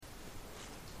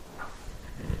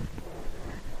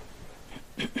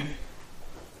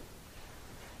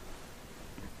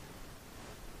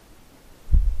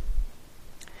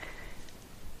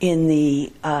In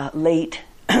the late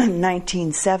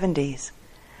 1970s,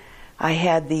 I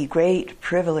had the great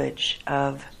privilege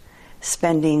of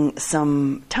spending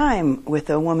some time with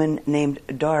a woman named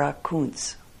Dora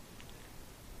Kuntz.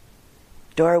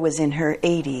 Dora was in her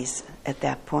 80s at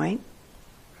that point.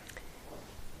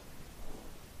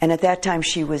 And at that time,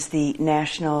 she was the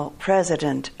national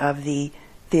president of the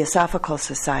Theosophical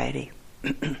Society.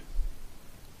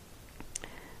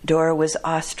 Dora was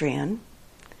Austrian,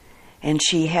 and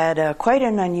she had quite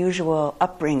an unusual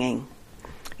upbringing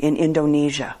in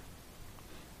Indonesia.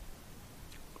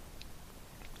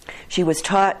 She was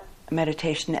taught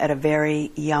meditation at a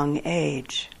very young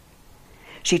age.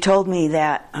 She told me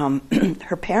that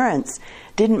her parents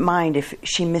didn't mind if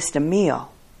she missed a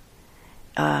meal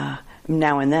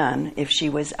now and then if she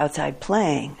was outside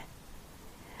playing.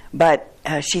 But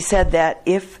she said that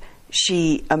if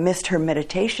she missed her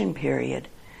meditation period,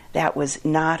 that was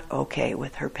not okay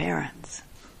with her parents.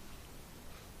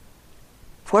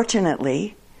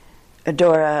 Fortunately,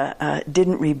 Dora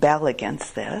didn't rebel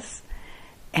against this,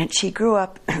 and she grew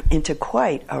up into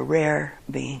quite a rare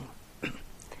being,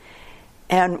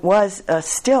 and was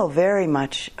still very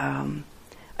much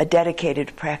a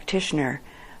dedicated practitioner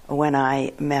when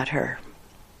I met her.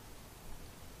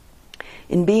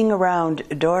 In being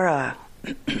around Dora,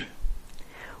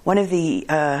 one of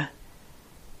the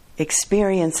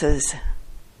experiences,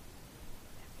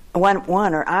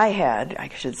 I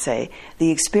should say,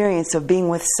 the experience of being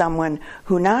with someone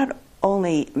who not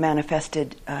only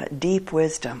manifested deep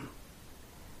wisdom,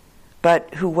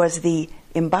 but who was the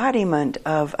embodiment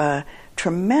of a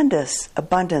tremendous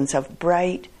abundance of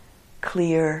bright,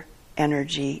 clear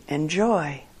energy and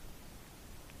joy.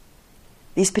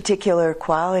 These particular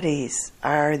qualities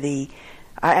are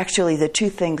actually the two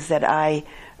things that I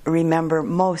remember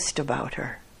most about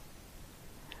her.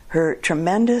 Her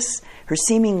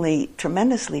seemingly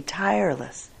tremendously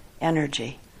tireless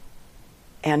energy,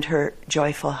 and her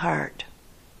joyful heart.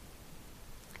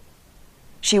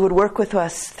 She would work with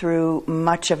us through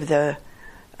much of the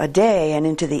day and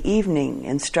into the evening,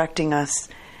 instructing us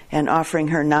and offering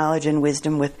her knowledge and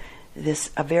wisdom with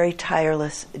a very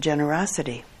tireless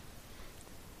generosity.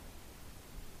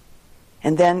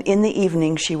 And then in the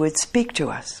evening she would speak to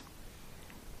us.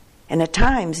 And at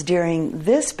times during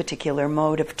this particular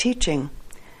mode of teaching,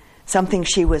 something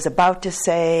she was about to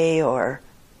say, or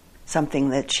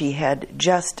something that she had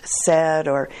just said,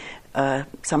 or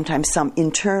sometimes some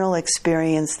internal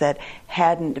experience that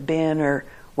hadn't been or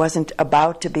wasn't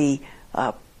about to be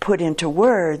put into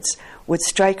words, would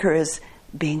strike her as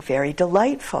being very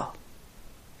delightful.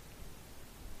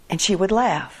 And she would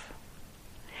laugh.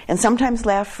 And sometimes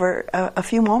laugh for a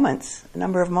few moments, a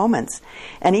number of moments,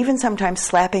 and even sometimes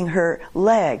slapping her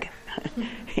leg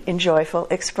in joyful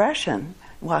expression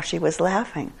while she was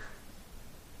laughing.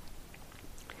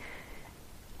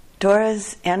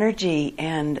 Dora's energy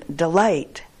and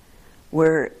delight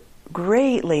were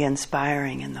greatly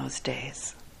inspiring in those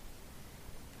days.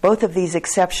 Both of these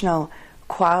exceptional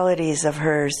qualities of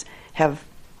hers have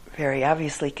very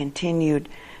obviously continued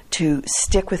to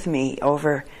stick with me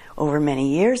over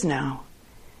many years now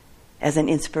as an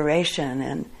inspiration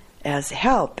and as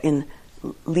help in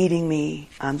leading me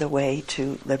on the way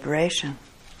to liberation.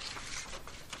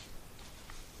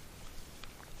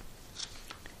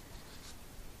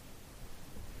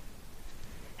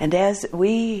 And as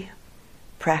we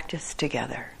practice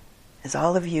together, as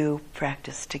all of you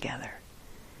practice together,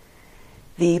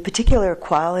 the particular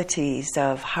qualities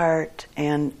of heart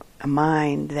and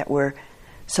mind that were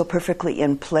so perfectly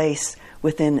in place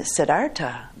within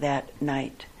Siddhartha that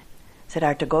night,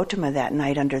 Siddhartha Gautama that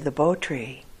night under the bo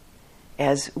tree,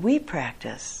 as we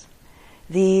practice,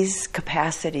 these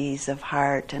capacities of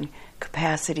heart and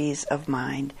capacities of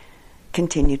mind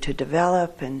continue to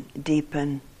develop and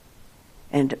deepen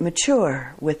and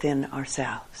mature within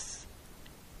ourselves.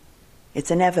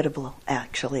 It's inevitable,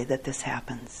 actually, that this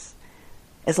happens,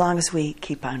 as long as we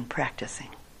keep on practicing.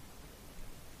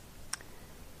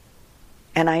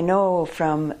 And I know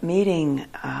from meeting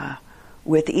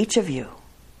with each of you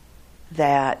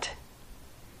that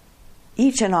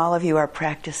each and all of you are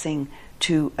practicing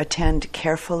to attend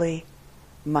carefully,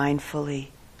 mindfully,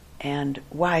 and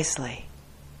wisely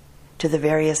to the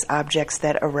various objects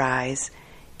that arise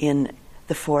in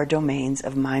the four domains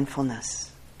of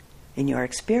mindfulness in your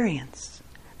experience.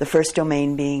 The first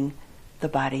domain being the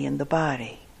body in the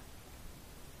body.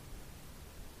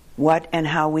 What and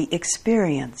how we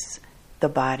experience the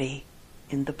body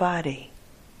in the body.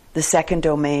 The second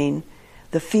domain,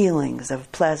 the feelings of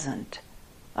pleasant,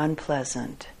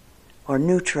 unpleasant, or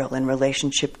neutral in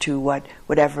relationship to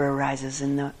whatever arises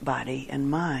in the body and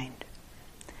mind.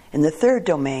 And the third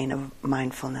domain of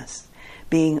mindfulness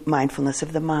being mindfulness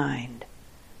of the mind,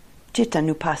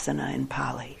 cittanupassana in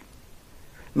Pali.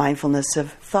 Mindfulness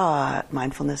of thought,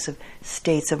 mindfulness of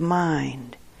states of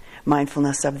mind,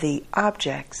 mindfulness of the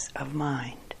objects of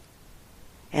mind.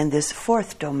 And this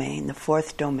fourth domain,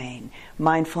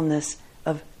 mindfulness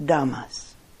of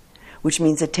dhammas, which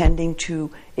means attending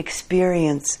to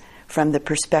experience from the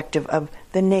perspective of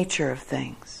the nature of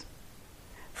things,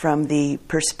 from the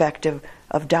perspective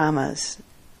of dhammas,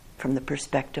 from the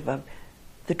perspective of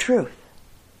the truth.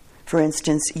 For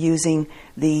instance, using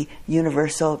the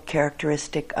universal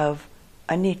characteristic of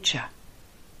anicca,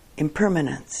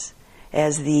 impermanence,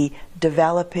 as the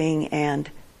developing and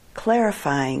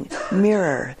clarifying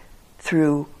mirror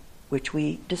through which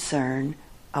we discern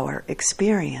our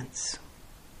experience.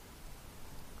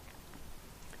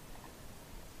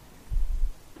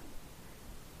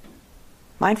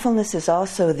 Mindfulness is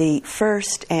also the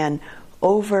first and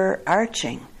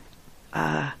overarching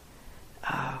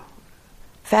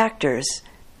factors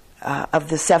of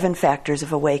the 7 factors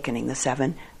of awakening, the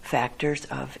 7 factors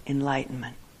of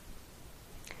enlightenment.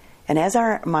 And as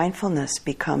our mindfulness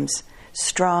becomes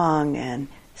strong and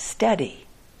steady,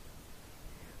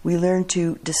 we learn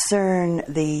to discern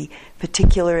the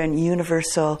particular and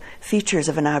universal features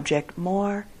of an object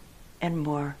more and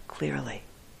more clearly.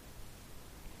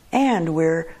 And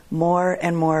we're more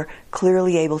and more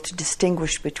clearly able to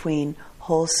distinguish between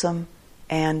wholesome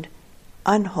and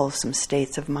unwholesome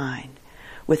states of mind,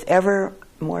 with ever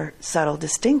more subtle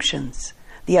distinctions,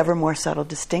 the ever more subtle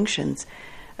distinctions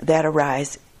that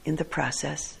arise in the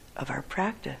process of our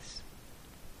practice.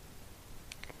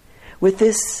 With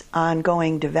this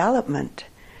ongoing development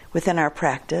within our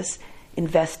practice,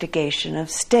 investigation of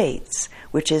states,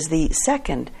 which is the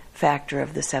second factor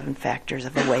of the 7 factors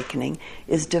of awakening,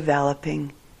 is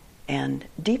developing and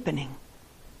deepening.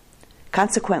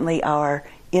 Consequently, our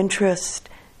interest,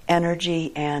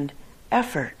 energy, and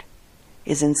effort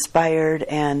is inspired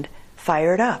and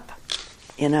fired up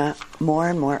in a more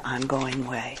and more ongoing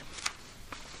way.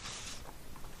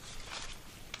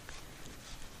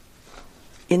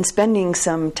 In spending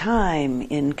some time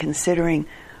in considering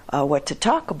what to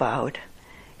talk about,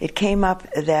 it came up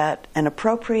that an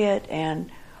appropriate and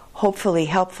hopefully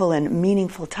helpful and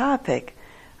meaningful topic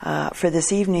for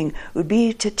this evening would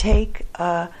be to take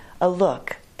a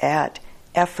look at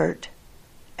effort,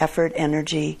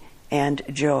 energy, and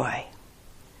joy,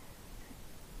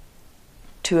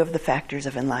 2 of the factors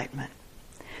of enlightenment.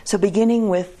 So beginning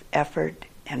with effort,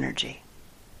 energy.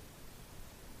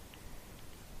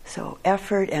 So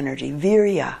effort, energy,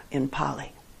 virya in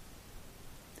Pali.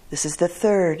 This is the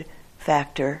 3rd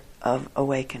factor of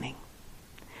awakening.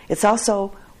 It's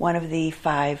also one of the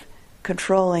 5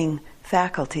 controlling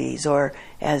faculties, or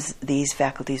as these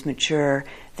faculties mature,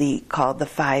 called the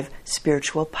 5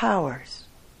 spiritual powers,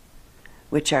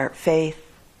 which are faith,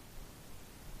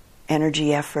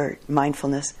 energy, effort,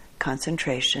 mindfulness,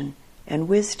 concentration, and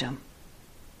wisdom.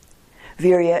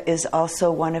 Virya is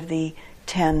also one of the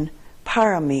 10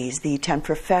 paramis, the 10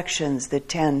 perfections, the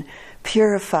 10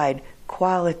 purified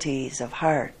qualities of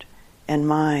heart and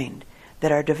mind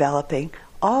that are developing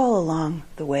all along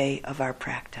the way of our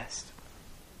practice.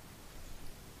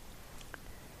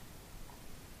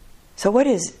 So what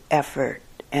is effort,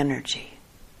 energy?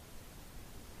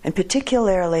 And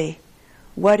particularly,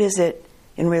 what is it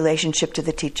in relationship to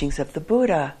the teachings of the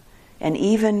Buddha? And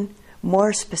even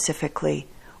more specifically,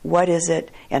 what is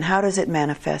it and how does it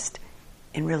manifest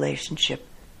in relationship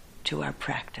to our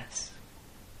practice?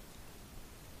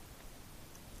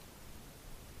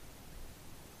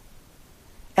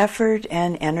 Effort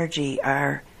and energy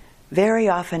are very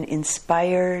often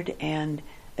inspired and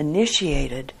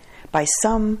initiated by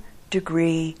some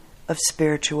degree of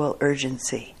spiritual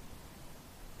urgency,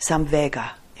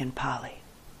 samvega in Pali.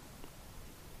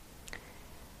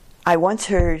 I once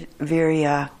heard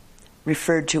virya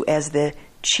referred to as the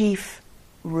chief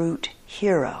root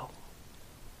hero.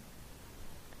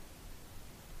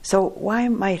 So why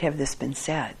might have this been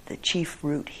said, the chief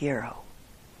root hero?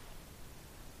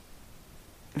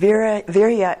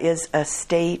 Virya is a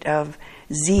state of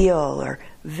zeal or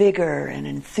vigor and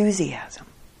enthusiasm.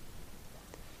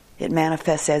 It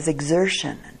manifests as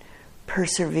exertion and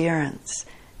perseverance,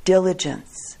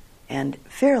 diligence, and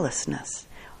fearlessness,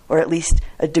 or at least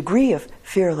a degree of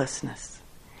fearlessness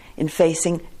in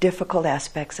facing difficult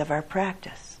aspects of our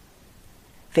practice,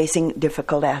 facing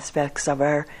difficult aspects of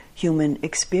our human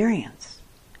experience,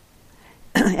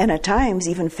 and at times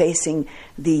even facing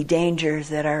the dangers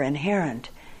that are inherent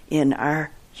in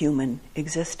our human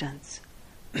existence.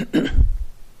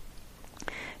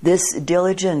 This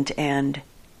diligent and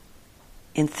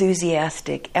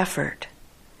enthusiastic effort,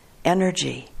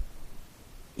 energy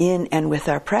in and with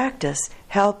our practice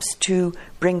helps to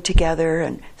bring together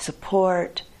and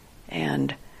support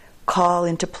and call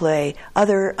into play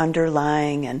other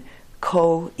underlying and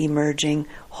co-emerging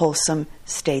wholesome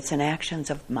states and actions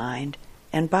of mind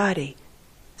and body,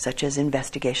 such as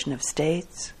investigation of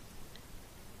states,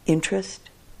 interest,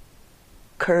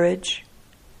 courage,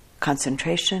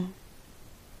 concentration,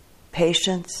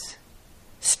 patience,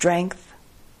 strength,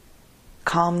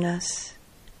 calmness,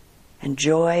 and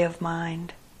joy of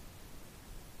mind,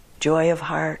 joy of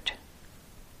heart,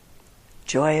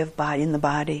 joy of body in the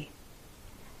body,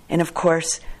 and of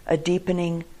course a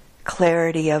deepening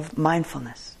clarity of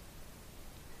mindfulness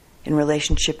in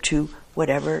relationship to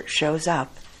whatever shows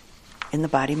up in the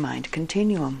body-mind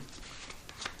continuum.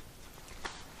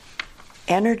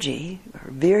 Energy,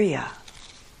 or virya,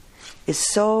 is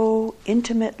so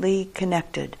intimately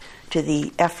connected to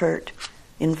the effort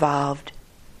involved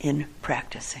in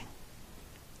practicing.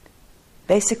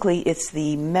 Basically, it's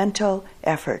the mental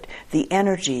effort, the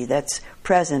energy that's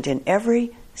present in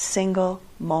every single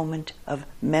moment of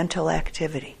mental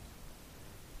activity.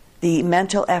 The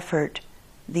mental effort,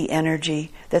 the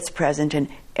energy that's present in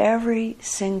every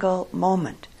single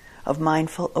moment of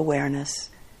mindful awareness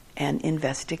and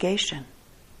investigation.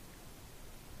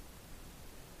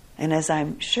 And as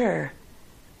I'm sure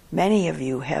many of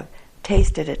you have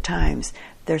tasted at times,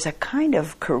 there's a kind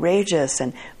of courageous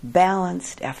and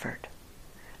balanced effort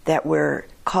that we're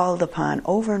called upon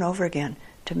over and over again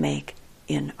to make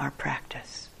in our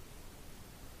practice.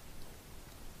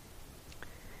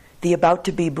 The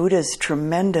about-to-be Buddha's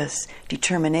tremendous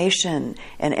determination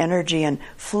and energy and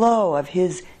flow of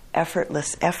his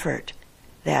effortless effort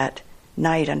that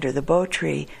night under the bo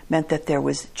tree meant that there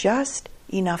was just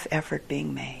enough effort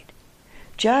being made,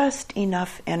 just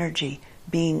enough energy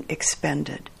being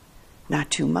expended,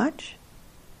 not too much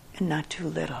and not too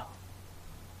little.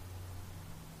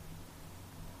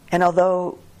 And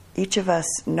although each of us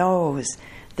knows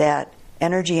that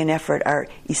energy and effort are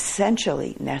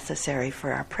essentially necessary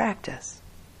for our practice,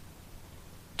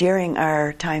 during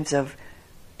our times of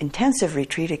intensive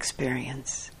retreat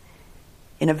experience,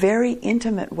 in a very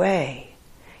intimate way,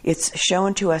 it's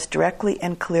shown to us directly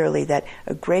and clearly that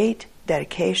a great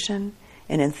dedication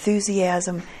and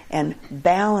enthusiasm and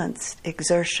balanced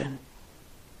exertion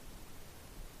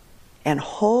and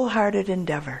wholehearted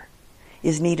endeavor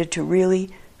is needed to really,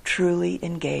 truly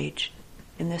engage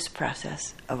in this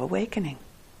process of awakening.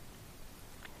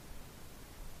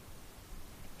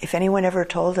 If anyone ever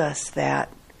told us that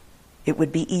it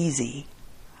would be easy,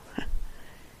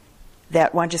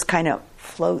 that one just kind of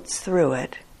floats through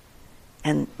it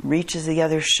and reaches the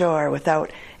other shore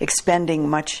without expending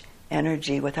much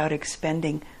energy, without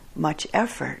expending much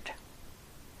effort,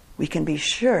 we can be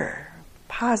sure,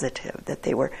 positive, that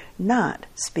they were not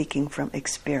speaking from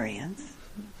experience,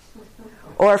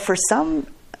 or for some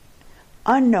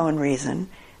unknown reason,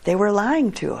 they were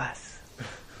lying to us.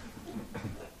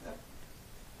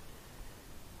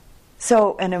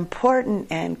 So an important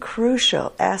and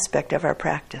crucial aspect of our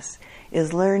practice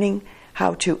is learning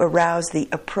how to arouse the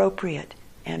appropriate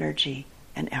energy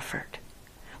and effort.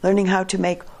 Learning how to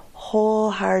make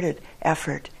wholehearted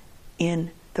effort in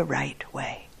the right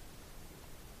way.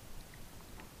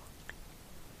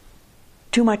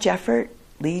 Too much effort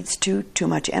leads to too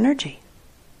much energy,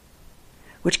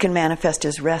 which can manifest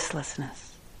as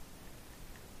restlessness.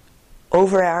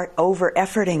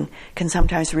 Over-efforting can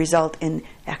sometimes result in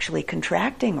actually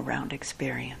contracting around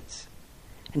experience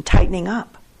and tightening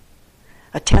up.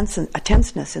 A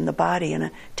tenseness in the body and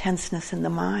a tenseness in the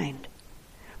mind,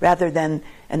 rather than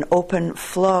an open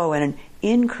flow and an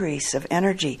increase of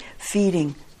energy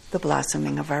feeding the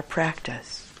blossoming of our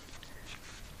practice.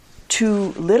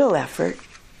 Too little effort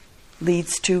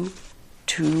leads to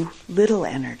too little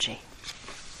energy,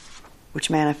 which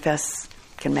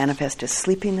can manifest as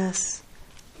sleepiness,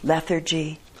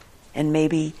 lethargy, and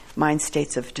maybe mind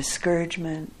states of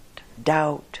discouragement,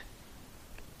 doubt,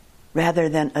 rather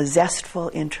than a zestful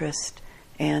interest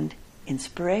and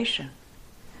inspiration.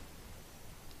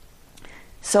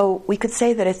 So we could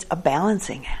say that it's a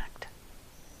balancing act.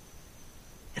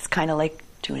 It's kind of like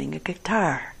tuning a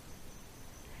guitar.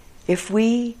 If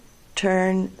we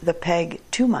turn the peg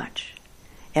too much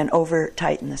and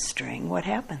over-tighten the string, what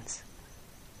happens?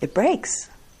 It breaks.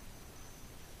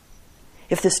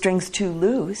 If the string's too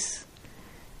loose,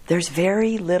 there's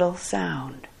very little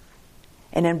sound.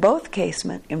 And in both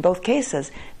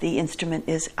cases, the instrument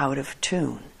is out of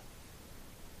tune.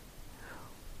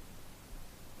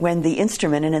 When the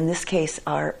instrument, and in this case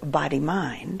our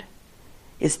body-mind,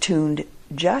 is tuned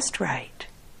just right,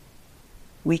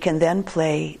 we can then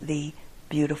play the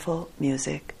beautiful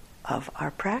music of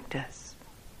our practice.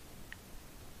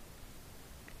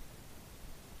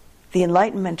 The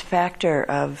enlightenment factor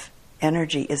of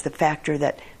energy is the factor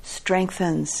that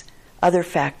strengthens other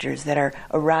factors that are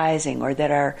arising or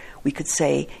that are, we could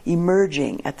say,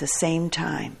 emerging at the same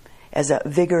time as a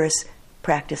vigorous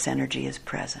practice energy is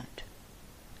present.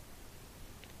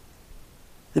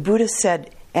 The Buddha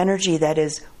said energy that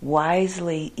is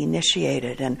wisely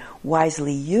initiated and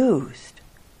wisely used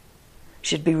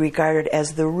should be regarded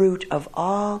as the root of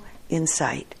all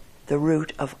insight, the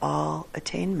root of all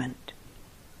attainment.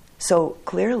 So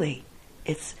clearly,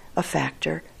 it's a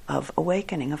factor of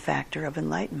awakening, a factor of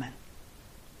enlightenment.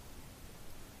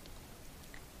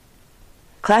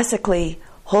 Classically,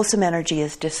 wholesome energy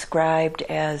is described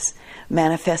as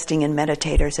manifesting in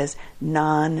meditators as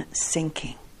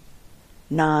non-sinking,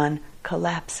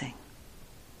 non-collapsing.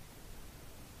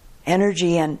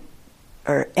 Energy and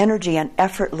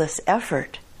effortless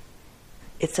effort,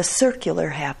 it's a circular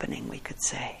happening, we could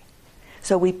say.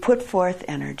 So we put forth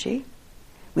energy,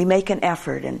 we make an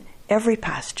effort in every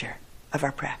posture of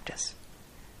our practice.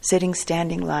 Sitting,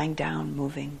 standing, lying down,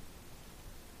 moving.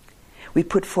 We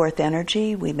put forth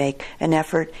energy, we make an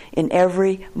effort in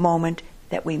every moment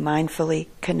that we mindfully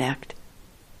connect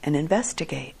and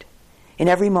investigate. In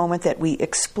every moment that we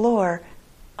explore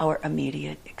our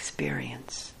immediate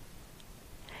experience.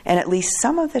 And at least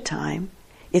some of the time,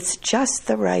 it's just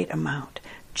the right amount,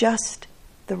 just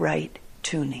the right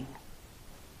tuning.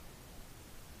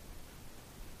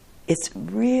 It's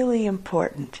really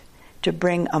important to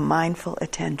bring a mindful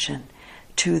attention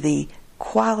to the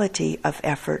quality of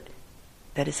effort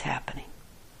that is happening.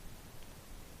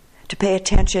 To pay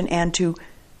attention and to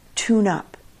tune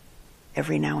up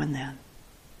every now and then.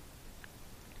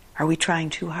 Are we trying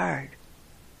too hard?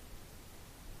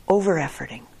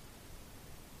 Over-efforting?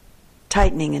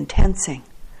 Tightening and tensing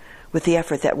with the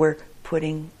effort that we're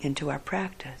putting into our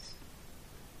practice?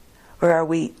 Or are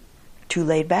we too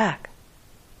laid back?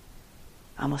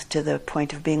 Almost to the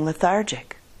point of being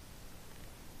lethargic?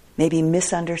 Maybe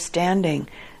misunderstanding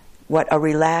what a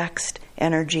relaxed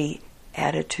energy,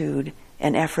 attitude,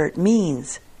 and effort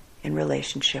means in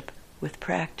relationship with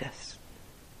practice.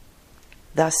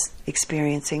 Thus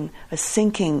experiencing a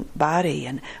sinking body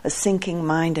and a sinking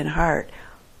mind and heart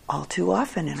all too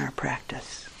often in our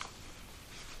practice.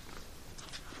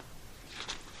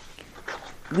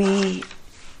 We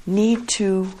need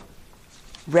to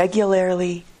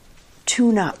regularly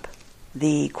tune up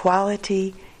the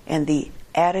quality and the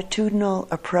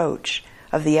attitudinal approach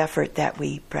of the effort that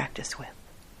we practice with.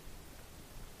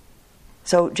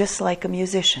 So just like a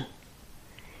musician,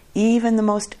 even the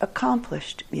most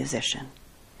accomplished musician,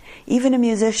 even a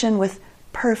musician with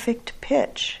perfect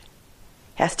pitch,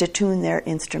 has to tune their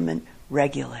instrument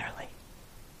regularly.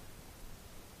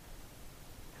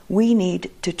 We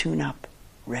need to tune up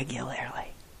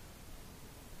regularly.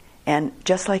 And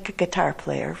just like a guitar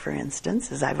player, for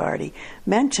instance, as I've already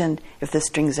mentioned, if the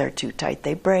strings are too tight,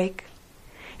 they break.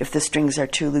 If the strings are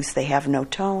too loose, they have no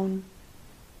tone,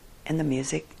 and the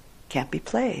music can't be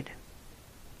played.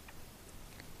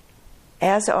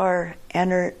 As our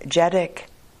energetic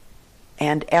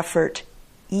and effort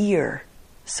ear,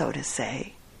 so to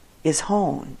say, is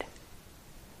honed,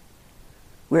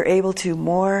 we're able to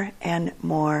more and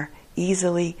more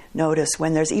easily notice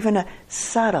when there's even a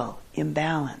subtle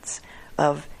imbalance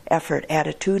of effort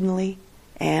attitudinally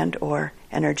and or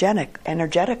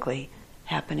energetically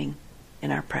happening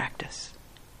in our practice.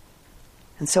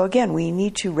 And so again, we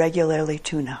need to regularly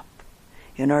tune up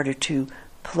in order to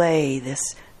play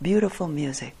this beautiful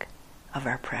music of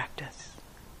our practice.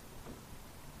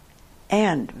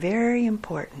 And very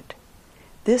important,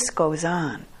 this goes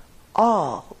on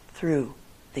all through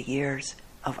the years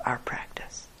of our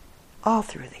practice. All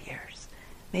through the years.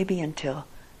 Maybe until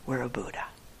we're a Buddha.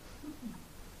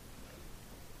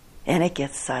 And it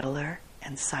gets subtler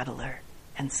and subtler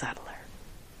and subtler.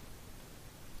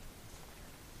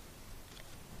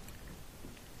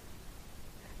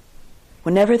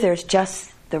 Whenever there's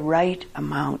just the right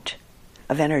amount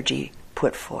of energy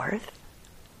put forth,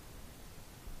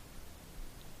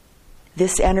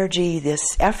 this energy,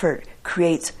 this effort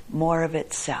creates more of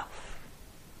itself.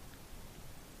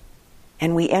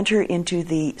 And we enter into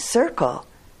the circle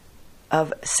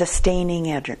of sustaining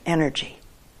energy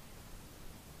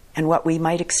and what we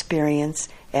might experience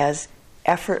as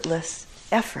effortless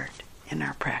effort in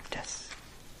our practice.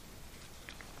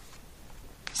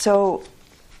 So,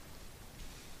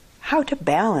 how to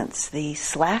balance the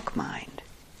slack mind?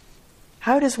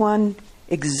 How does one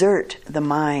exert the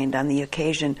mind on the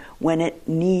occasion when it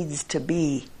needs to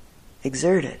be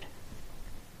exerted?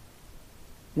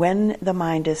 when the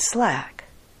mind is slack,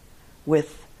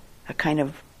 with a kind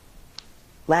of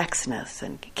laxness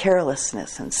and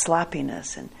carelessness and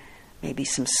sloppiness and maybe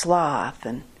some sloth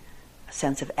and a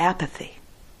sense of apathy,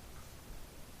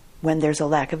 when there's a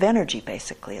lack of energy,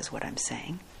 basically, is what I'm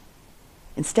saying,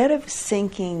 instead of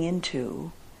sinking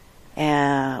into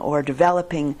or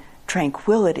developing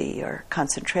tranquility or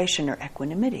concentration or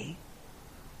equanimity,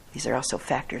 these are also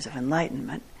factors of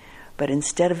enlightenment, but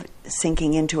instead of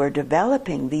sinking into or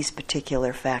developing these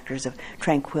particular factors of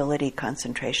tranquility,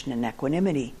 concentration, and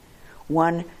equanimity,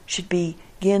 one should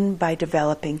begin by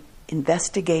developing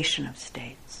investigation of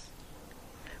states,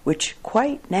 which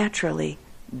quite naturally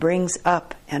brings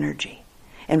up energy,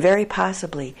 and very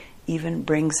possibly even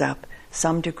brings up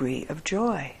some degree of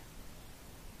joy.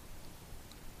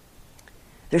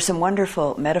 There's some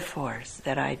wonderful metaphors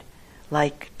that I'd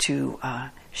like to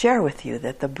share with you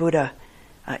that the Buddha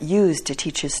used to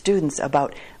teach his students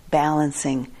about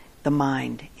balancing the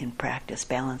mind in practice,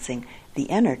 balancing the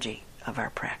energy of our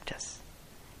practice.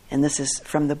 And this is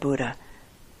from the Buddha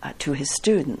to his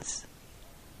students.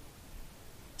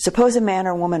 Suppose a man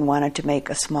or woman wanted to make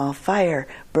a small fire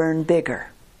burn bigger,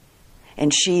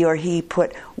 and she or he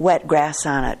put wet grass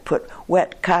on it, put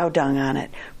wet cow dung on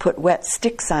it, put wet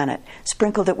sticks on it,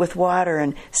 sprinkled it with water,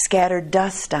 and scattered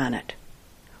dust on it.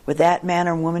 Would that man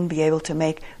or woman be able to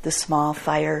make the small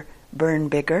fire burn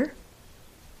bigger?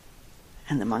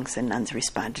 And the monks and nuns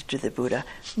responded to the Buddha,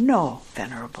 "No,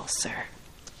 Venerable Sir."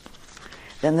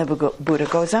 Then the Buddha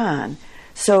goes on,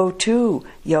 "So too,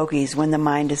 yogis, when the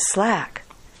mind is slack,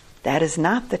 that is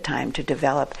not the time to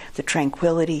develop the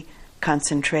tranquility,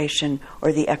 concentration,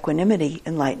 or the equanimity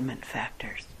enlightenment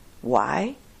factors.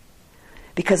 Why?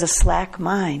 Because a slack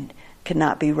mind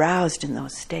cannot be roused in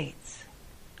those states.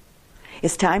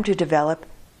 It's time to develop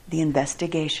the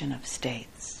investigation of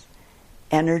states,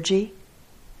 energy,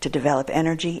 to develop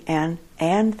energy and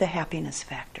the happiness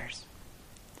factors.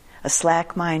 A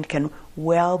slack mind can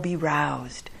well be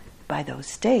roused by those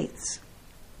states."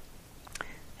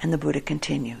 And the Buddha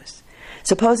continues,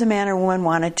 "Suppose a man or woman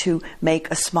wanted to make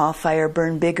a small fire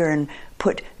burn bigger and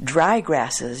put dry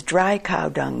grasses, dry cow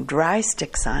dung, dry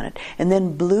sticks on it, and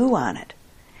then blew on it,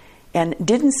 and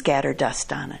didn't scatter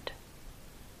dust on it.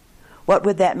 What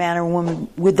would that man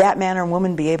or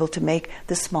woman be able to make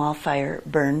the small fire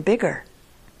burn bigger?"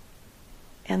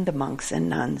 And the monks and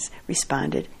nuns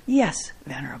responded, "Yes,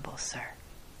 Venerable Sir."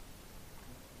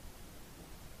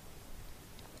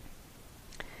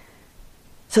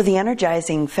 So the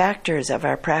energizing factors of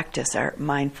our practice are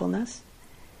mindfulness,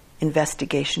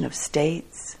 investigation of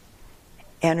states,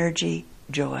 energy,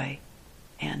 joy,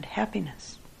 and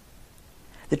happiness.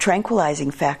 The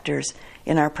tranquilizing factors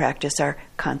in our practice are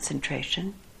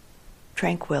concentration,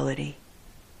 tranquility,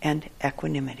 and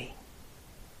equanimity.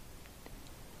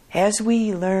 As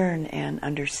we learn and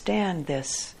understand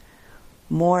this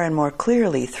more and more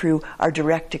clearly through our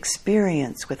direct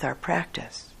experience with our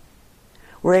practice,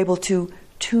 we're able to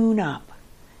tune up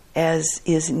as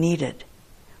is needed.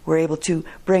 We're able to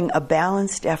bring a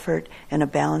balanced effort and a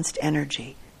balanced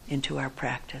energy into our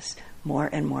practice more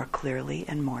and more clearly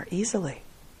and more easily.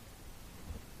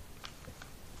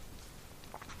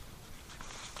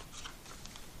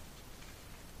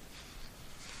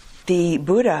 The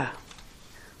Buddha,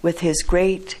 with his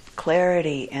great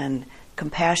clarity and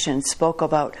compassion, spoke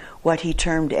about what he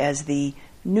termed as the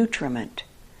nutriment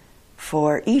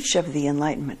for each of the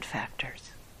enlightenment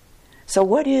factors. So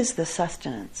what is the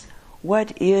sustenance?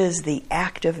 What is the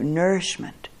active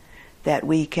nourishment that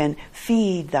we can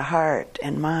feed the heart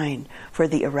and mind for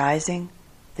the arising,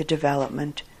 the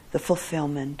development, the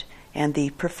fulfillment, and the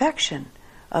perfection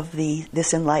of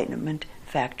this enlightenment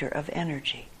factor of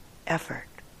energy, effort?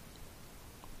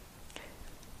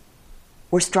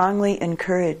 We're strongly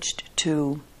encouraged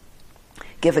to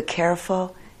give a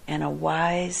careful and a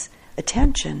wise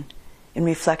attention in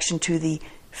reflection to the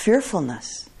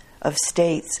fearfulness of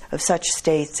such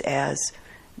states as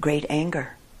great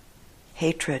anger,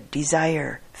 hatred,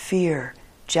 desire, fear,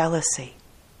 jealousy,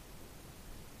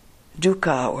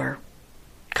 dukkha, or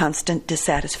constant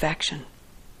dissatisfaction.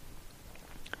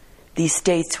 These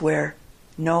states where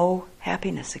no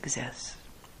happiness exists.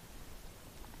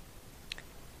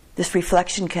 This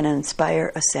reflection can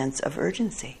inspire a sense of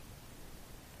urgency,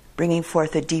 bringing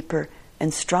forth a deeper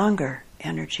and stronger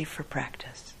energy for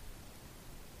practice.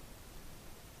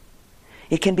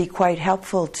 It can be quite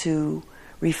helpful to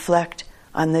reflect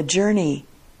on the journey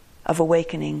of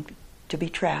awakening to be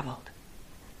traveled,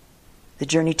 the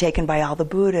journey taken by all the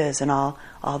Buddhas and all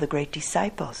the great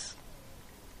disciples.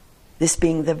 This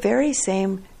being the very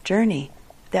same journey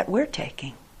that we're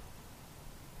taking.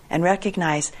 And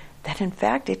recognize that in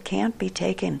fact it can't be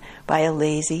taken by a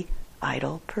lazy,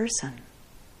 idle person.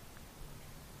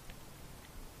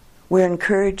 We're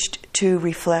encouraged to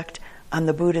reflect on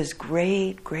the Buddha's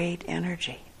great, great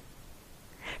energy,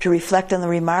 to reflect on the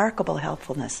remarkable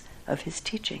helpfulness of his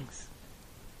teachings,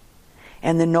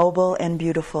 and the noble and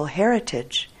beautiful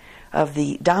heritage of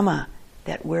the Dhamma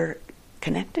that we're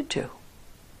connected to,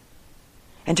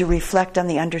 and to reflect on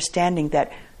the understanding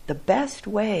that the best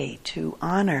way to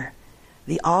honor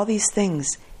all these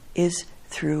things is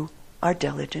through our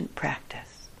diligent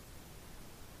practice.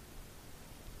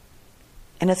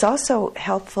 And it's also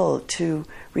helpful to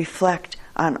reflect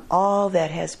on all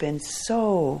that has been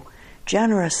so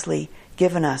generously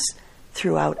given us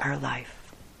throughout our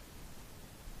life,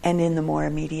 and in the more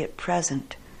immediate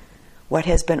present, what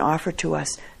has been offered to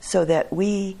us so that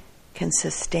we can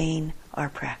sustain our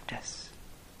practice.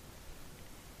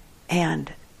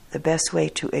 And the best way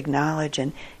to acknowledge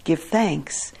and give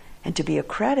thanks and to be a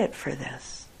credit for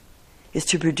this is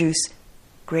to produce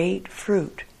great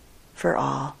fruit for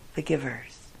all the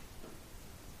givers.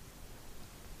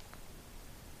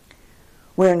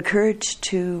 We're encouraged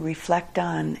to reflect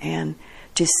on and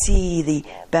to see the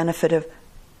benefit of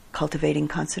cultivating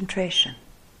concentration.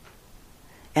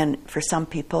 And for some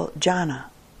people, jhana,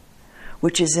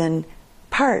 which is in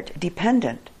part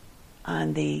dependent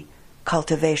on the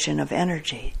cultivation of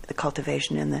energy, the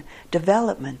cultivation and the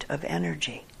development of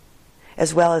energy,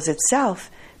 as well as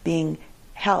itself being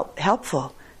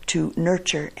helpful to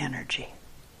nurture energy.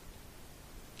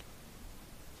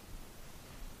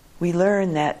 We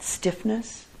learn that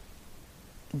stiffness,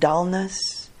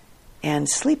 dullness, and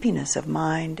sleepiness of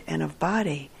mind and of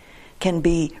body can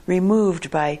be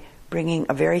removed by bringing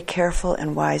a very careful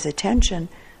and wise attention,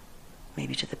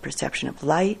 maybe to the perception of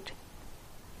light,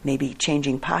 maybe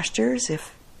changing postures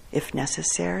if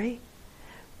necessary,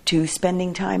 to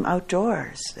spending time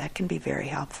outdoors. That can be very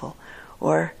helpful.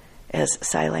 Or, as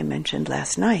Silay mentioned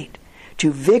last night,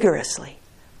 to vigorously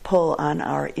pull on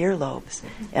our earlobes.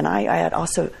 And I had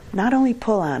also not only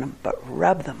pull on them, but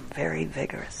rub them very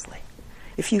vigorously.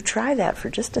 If you try that for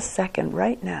just a second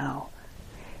right now,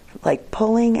 like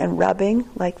pulling and rubbing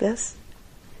like this,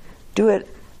 do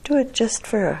it just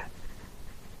for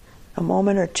a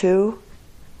moment or two.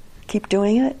 Keep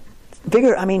doing it.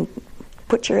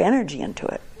 Put your energy into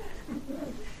it.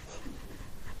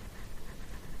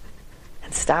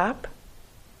 And stop.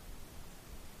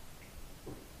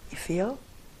 You feel?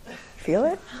 Feel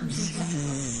it?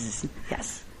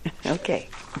 Yes. Okay.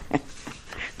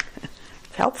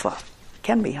 It's helpful.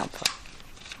 Can be helpful.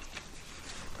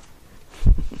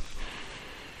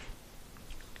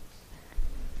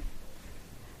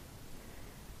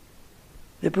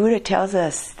 The Buddha tells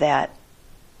us that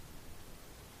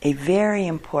a very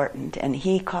important, and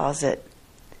he calls it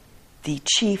the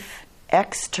chief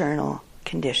external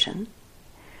condition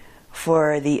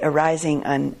for the arising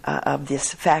of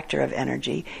this factor of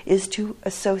energy, is to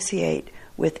associate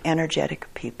with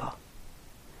energetic people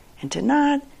and to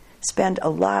not spend a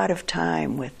lot of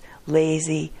time with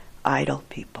lazy, idle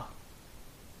people.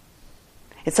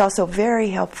 It's also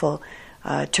very helpful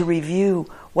to review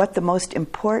what the most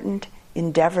important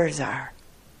endeavors are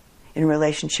in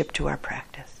relationship to our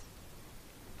practice.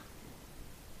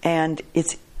 And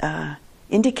it's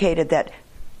indicated that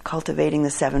cultivating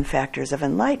the 7 factors of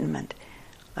enlightenment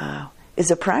is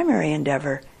a primary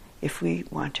endeavor if we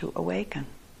want to awaken.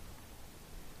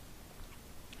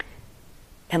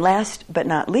 And last but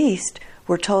not least,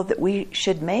 we're told that we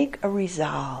should make a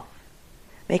resolve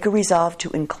to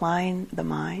incline the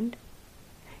mind,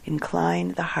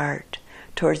 incline the heart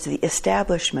towards the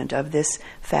establishment of this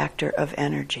factor of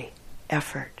energy,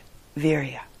 effort,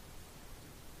 virya.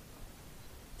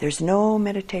 There's no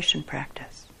meditation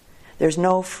practice. There's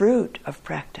no fruit of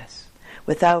practice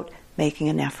without making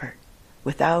an effort,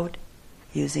 without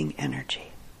using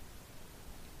energy.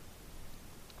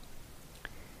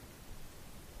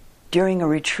 During a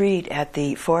retreat at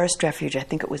the forest refuge, I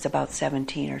think it was about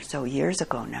 17 or so years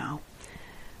ago now,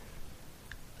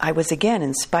 I was again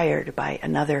inspired by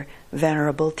another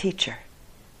venerable teacher.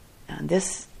 And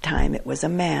this time it was a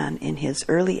man in his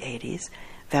early 80s,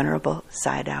 Venerable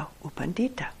Sayadaw U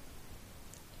Pandita.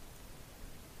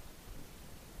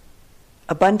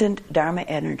 Abundant Dharma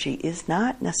energy is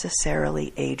not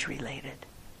necessarily age-related.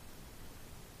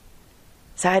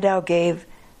 Sayadaw gave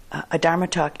a Dharma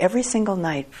talk every single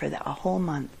night for a whole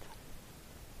month.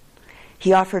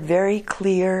 He offered very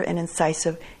clear and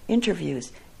incisive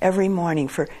interviews every morning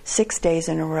for 6 days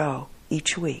in a row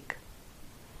each week,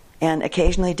 and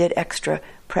occasionally did extra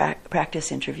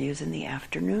practice interviews in the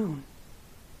afternoon.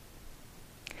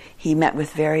 He met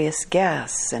with various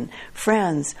guests and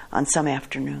friends on some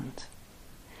afternoons.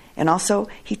 And also,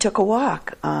 he took a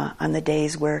walk on the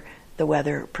days where the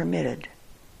weather permitted.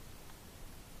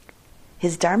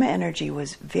 His Dharma energy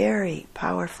was very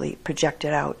powerfully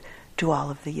projected out to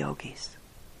all of the yogis,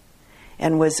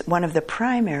 and was one of the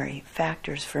primary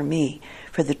factors for me,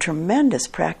 for the tremendous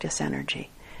practice energy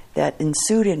that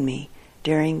ensued in me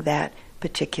during that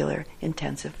particular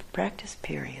intensive practice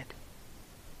period.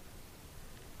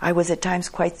 I was at times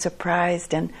quite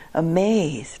surprised and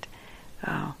amazed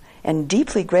and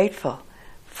deeply grateful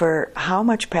for how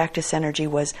much practice energy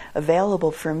was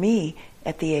available for me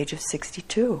at the age of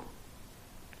 62.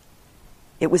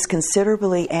 It was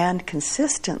considerably and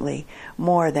consistently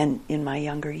more than in my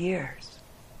younger years.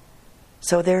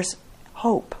 So there's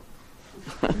hope.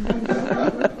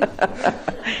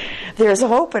 There's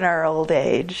hope in our old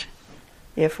age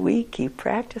if we keep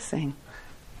practicing.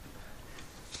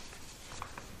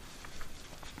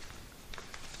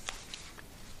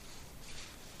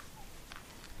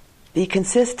 The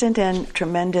consistent and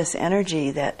tremendous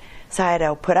energy that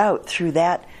Sayadaw put out through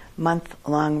that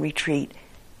month-long retreat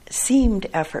seemed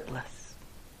effortless.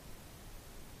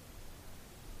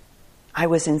 I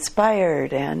was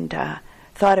inspired and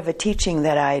thought of a teaching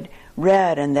that I'd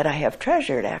read and that I have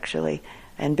treasured, actually,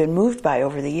 and been moved by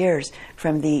over the years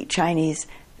from the Chinese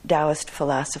Taoist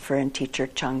philosopher and teacher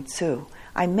Chuang Tzu.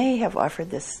 I may have offered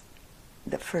this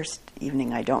the first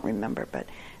evening, I don't remember, but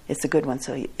it's a good one,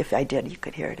 so if I did, you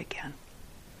could hear it again.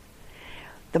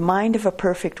 The mind of a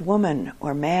perfect woman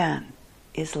or man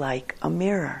is like a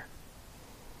mirror.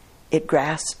 It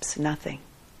grasps nothing.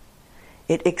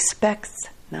 It expects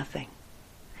nothing.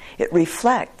 It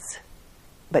reflects,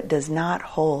 but does not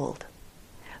hold.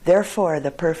 Therefore,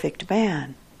 the perfect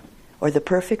man or the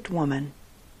perfect woman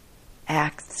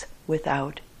acts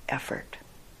without effort.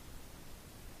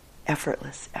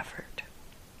 Effortless effort.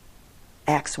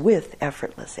 Acts with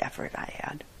effortless effort, I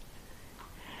add.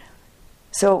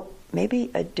 So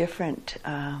maybe a different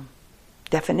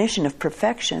definition of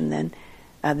perfection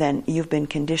than you've been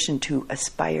conditioned to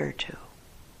aspire to.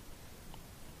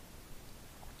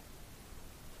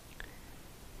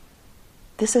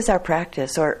 This is our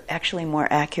practice, or actually more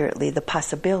accurately, the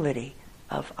possibility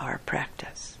of our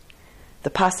practice.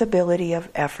 The possibility of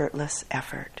effortless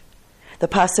effort. The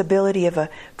possibility of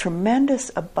a tremendous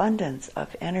abundance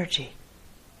of energy,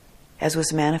 as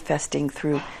was manifesting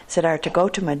through Siddhartha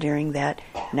Gautama during that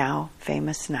now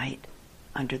famous night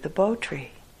under the bo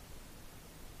tree.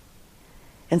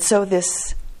 And so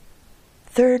this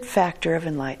third factor of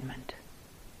enlightenment,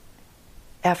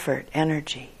 effort,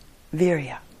 energy,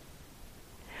 virya.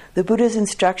 The Buddha's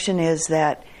instruction is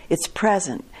that it's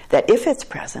present, that if it's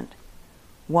present,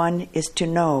 one is to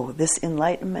know this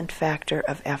enlightenment factor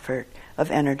of effort, of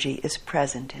energy, is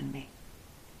present in me.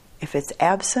 If it's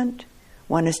absent,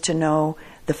 one is to know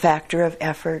the factor of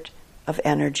effort, of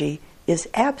energy, is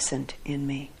absent in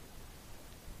me.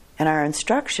 And our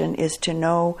instruction is to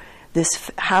know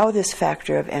how this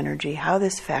factor of energy, how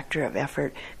this factor of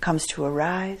effort comes to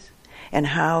arise, and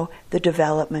how the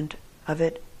development of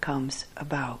it comes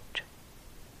about.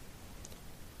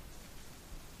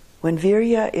 When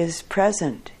virya is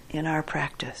present in our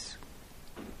practice,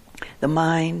 the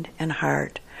mind and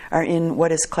heart are in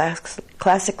what is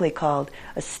classically called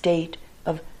a state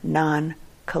of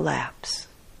non-collapse.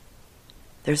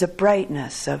 There's a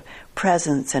brightness of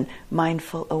presence and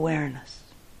mindful awareness,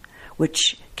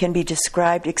 which can be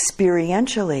described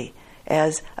experientially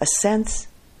as a sense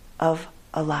of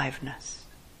aliveness.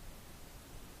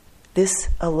 This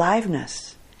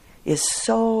aliveness is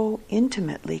so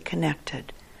intimately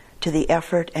connected to the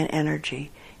effort and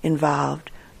energy involved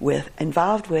with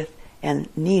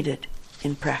and needed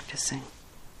in practicing.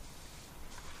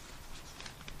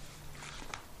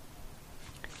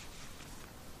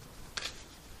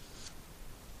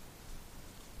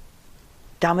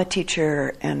 Dhamma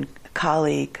teacher and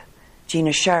colleague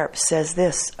Gina Sharp says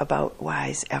this about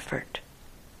wise effort.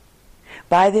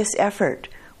 By this effort,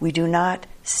 we do not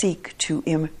seek to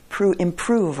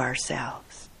improve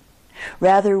ourselves.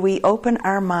 Rather, we open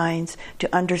our minds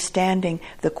to understanding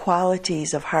the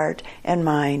qualities of heart and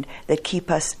mind that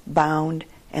keep us bound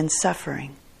and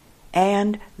suffering,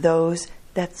 and those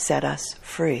that set us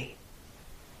free.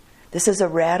 This is a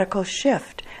radical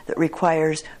shift that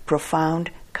requires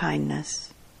profound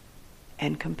kindness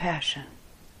and compassion.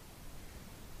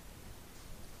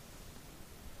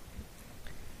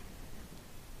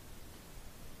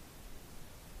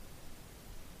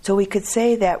 So we could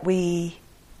say that we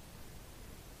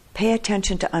pay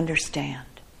attention to understand,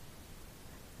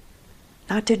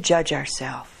 not to judge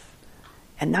ourselves,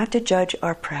 and not to judge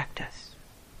our practice.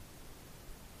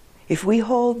 If we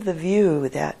hold the view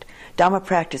that Dhamma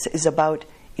practice is about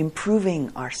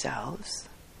improving ourselves,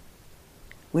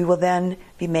 we will then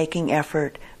be making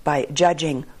effort by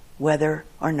judging whether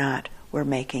or not we're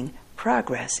making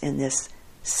progress in this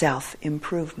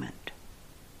self-improvement.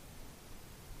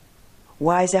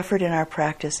 Wise effort in our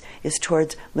practice is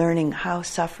towards learning how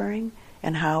suffering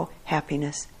and how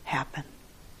happiness happen.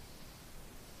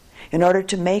 In order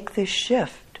to make this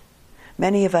shift,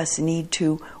 many of us need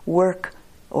to work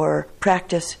or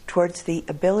practice towards the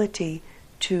ability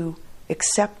to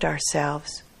accept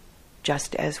ourselves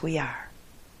just as we are.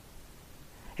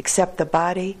 Accept the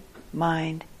body,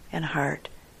 mind, and heart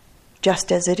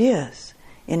just as it is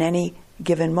in any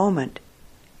given moment.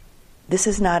 This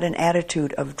is not an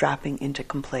attitude of dropping into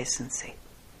complacency.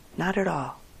 Not at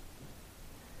all.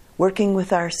 Working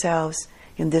with ourselves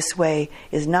in this way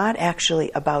is not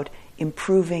actually about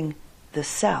improving the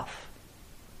self,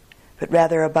 but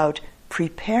rather about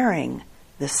preparing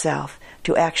the self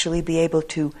to actually be able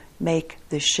to make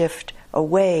the shift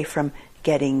away from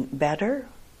getting better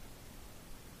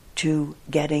to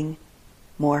getting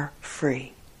more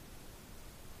free.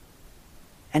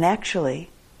 And actually,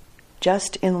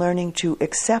 just in learning to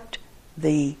accept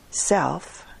the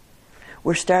self,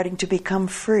 we're starting to become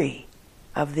free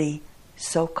of the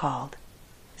so-called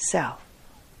self.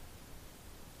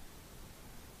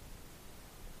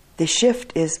 The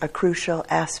shift is a crucial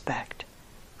aspect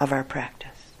of our practice.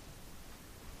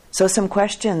 So some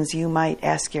questions you might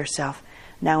ask yourself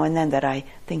now and then that I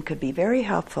think could be very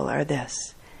helpful are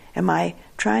this. Am I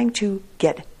trying to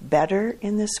get better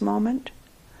in this moment?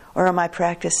 Or am I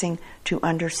practicing to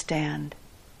understand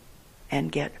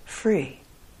and get free?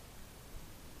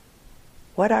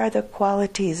 What are the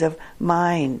qualities of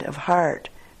mind, of heart,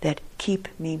 that keep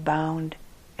me bound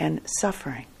and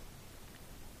suffering?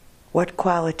 What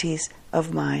qualities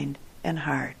of mind and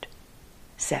heart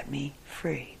set me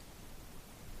free?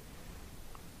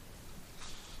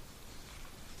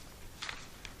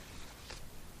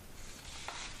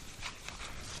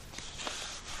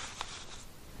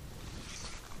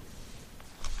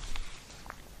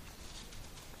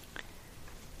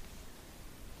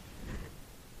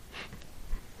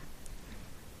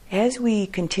 As we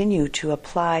continue to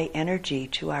apply energy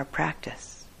to our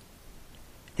practice,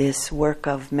 this work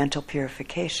of mental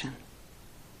purification,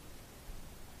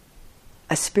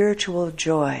 a spiritual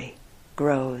joy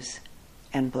grows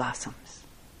and blossoms.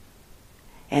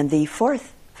 And the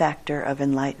fourth factor of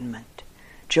enlightenment,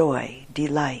 joy,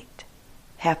 delight,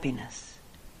 happiness,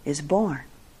 is born.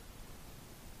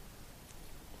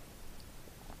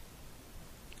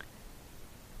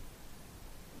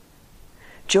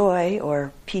 Joy,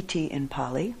 or piti in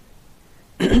Pali,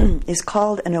 is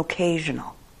called an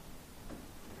occasional.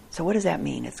 So what does that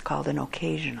mean? It's called an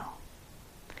occasional.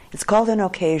 It's called an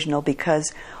occasional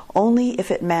because only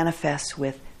if it manifests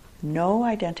with no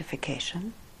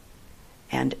identification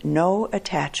and no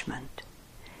attachment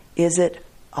is it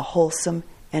a wholesome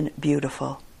and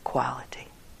beautiful quality.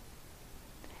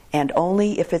 And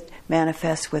only if it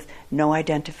manifests with no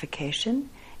identification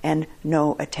and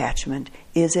no attachment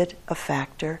is it a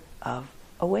factor of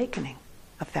awakening,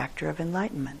 a factor of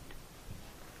enlightenment.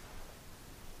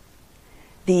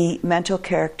 The mental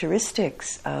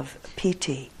characteristics of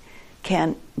piti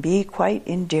can be quite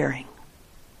endearing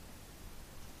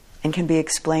and can be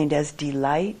explained as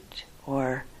delight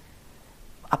or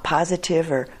a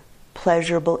positive or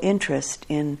pleasurable interest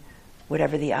in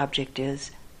whatever the object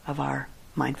is of our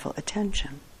mindful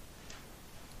attention.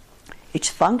 Its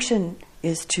function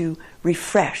is to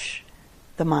refresh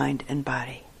the mind and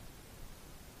body.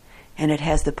 And it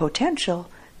has the potential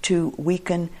to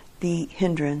weaken the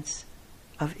hindrance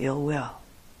of ill will.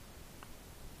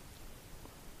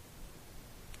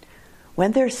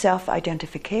 When there's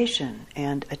self-identification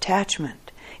and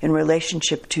attachment in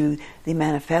relationship to the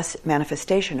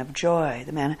manifestation of joy,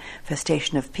 the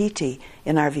manifestation of piti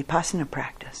in our vipassana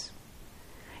practice,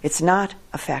 it's not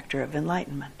a factor of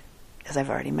enlightenment, as I've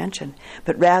already mentioned,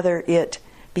 but rather it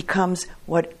becomes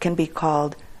what can be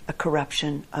called a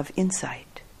corruption of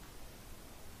insight.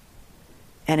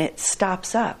 And it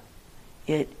stops up,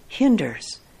 it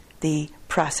hinders the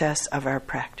process of our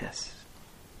practice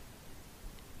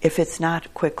if it's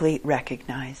not quickly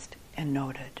recognized and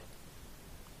noted.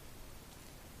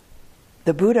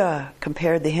 The Buddha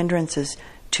compared the hindrances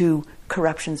to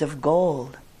corruptions of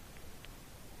gold,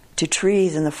 to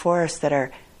trees in the forest that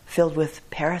are filled with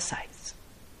parasites,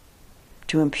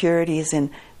 to impurities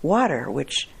in water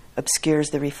which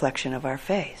obscures the reflection of our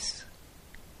face.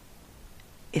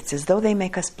 It's as though they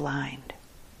make us blind.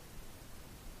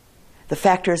 The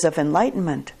factors of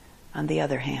enlightenment, on the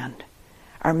other hand,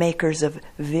 are makers of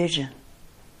vision,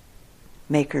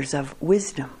 makers of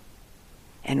wisdom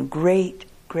and great,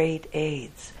 great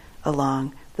aids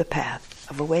along the path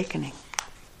of awakening.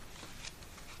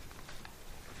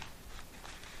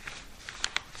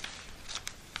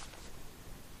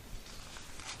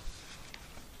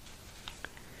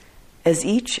 As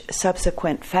each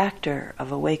subsequent factor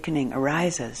of awakening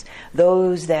arises,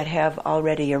 those that have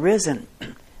already arisen,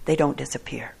 they don't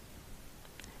disappear.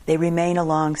 They remain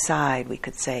alongside, we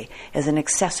could say, as an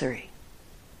accessory,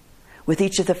 with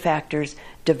each of the factors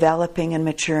developing and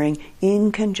maturing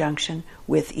in conjunction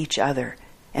with each other,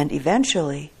 and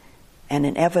eventually and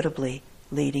inevitably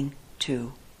leading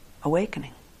to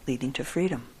awakening, leading to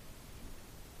freedom.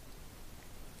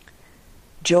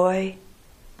 Joy,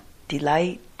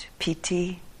 delight,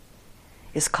 piti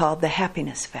is called the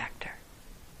happiness factor.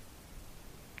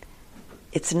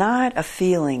 It's not a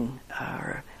feeling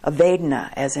or a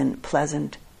vedana as in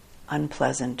pleasant,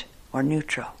 unpleasant, or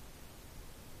neutral.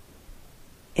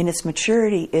 In its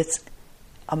maturity, it's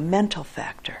a mental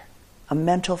factor, a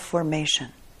mental formation,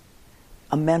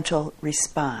 a mental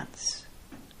response.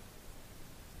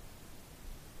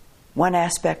 One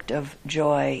aspect of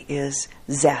joy is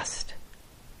zest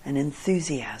and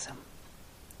enthusiasm,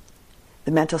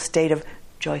 the mental state of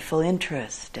joyful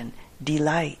interest and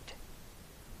delight.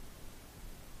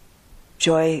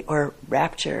 Joy or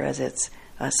rapture, as it's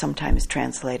sometimes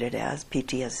translated as,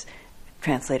 piti is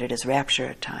translated as rapture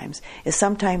at times, is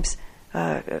sometimes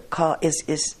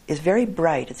is very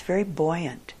bright. It's very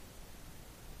buoyant.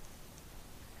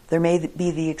 There may be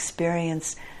the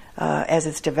experience as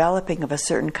it's developing of a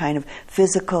certain kind of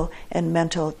physical and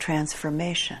mental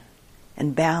transformation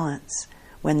and balance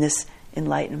when this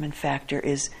enlightenment factor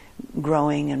is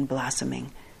growing and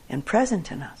blossoming and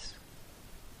present in us.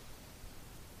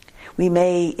 We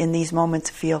may, in these moments,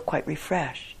 feel quite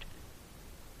refreshed,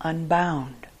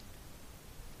 unbound,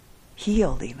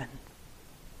 healed even.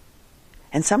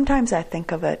 And sometimes I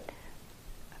think of it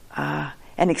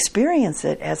and experience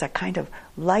it as a kind of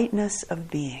lightness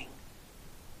of being.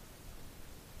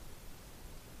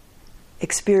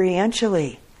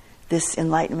 Experientially, this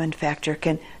enlightenment factor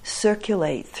can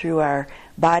circulate through our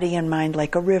body and mind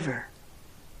like a river,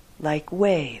 like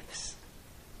waves.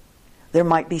 There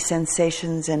might be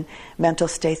sensations and mental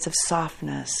states of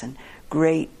softness and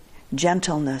great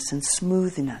gentleness and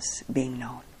smoothness being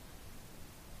known.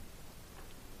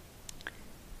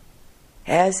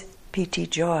 As piti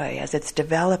joy, as it's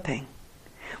developing,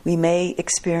 we may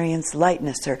experience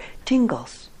lightness or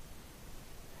tingles,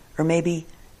 or maybe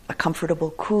a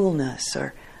comfortable coolness,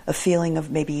 or a feeling of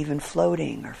maybe even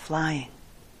floating or flying.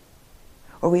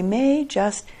 Or we may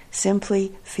just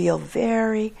simply feel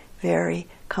very, very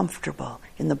comfortable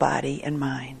in the body and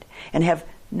mind and have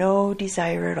no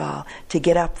desire at all to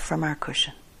get up from our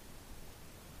cushion.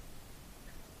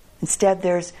 Instead,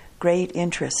 there's great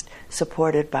interest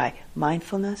supported by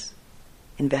mindfulness,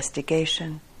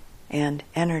 investigation, and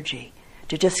energy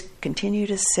to just continue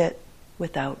to sit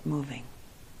without moving.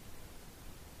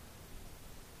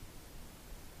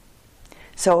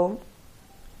 So,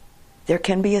 there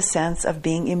can be a sense of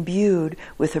being imbued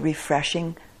with a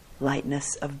refreshing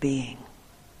lightness of being.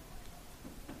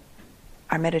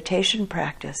 Our meditation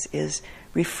practice is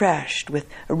refreshed with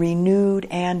a renewed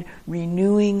and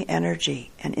renewing energy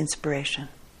and inspiration.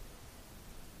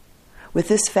 With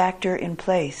this factor in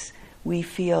place, we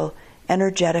feel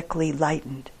energetically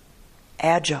lightened,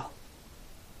 agile.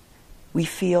 We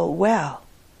feel well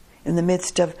in the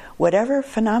midst of whatever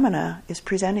phenomena is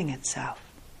presenting itself.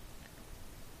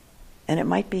 And it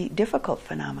might be difficult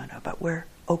phenomena, but we're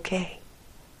okay.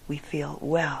 We feel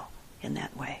well in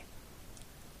that way.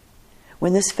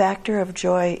 When this factor of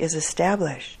joy is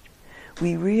established,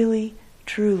 we really,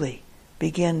 truly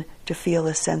begin to feel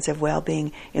a sense of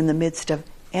well-being in the midst of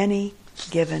any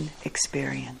given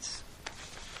experience.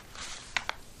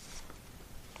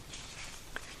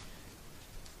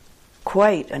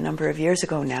 Quite a number of years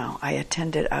ago now, I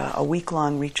attended a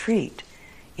week-long retreat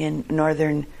in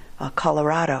northern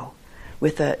Colorado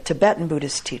with a Tibetan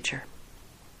Buddhist teacher.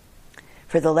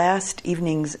 For the last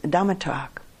evening's Dharma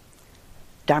talk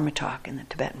in the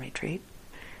Tibetan retreat,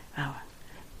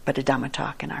 but a Dhamma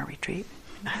talk in our retreat,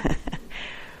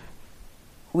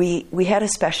 we had a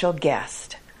special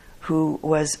guest who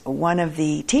was one of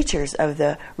the teachers of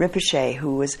the Rinpoche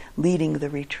who was leading the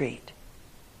retreat.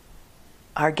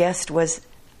 Our guest was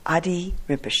Adi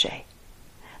Rinpoche,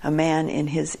 a man in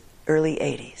his early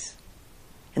 80s.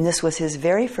 And this was his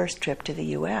very first trip to the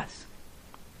U.S.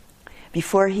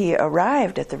 Before he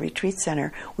arrived at the retreat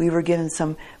center, we were given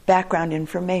some background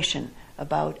information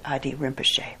about Adi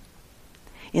Rinpoche,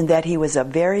 in that he was a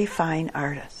very fine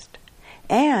artist,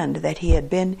 and that he had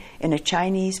been in a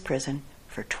Chinese prison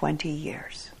for 20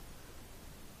 years.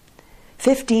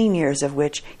 15 years of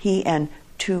which he and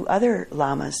 2 other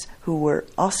lamas who were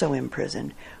also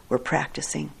imprisoned were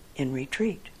practicing in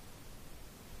retreat.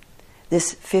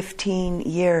 This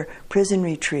 15-year prison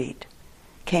retreat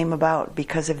came about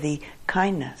because of the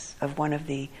kindness of one of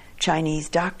the Chinese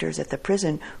doctors at the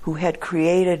prison who had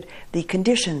created the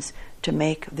conditions to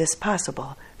make this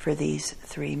possible for these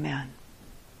 3 men.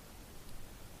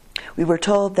 We were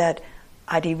told that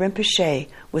Adi Rinpoche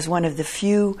was one of the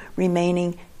few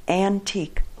remaining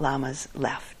antique lamas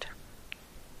left.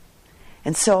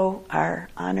 And so our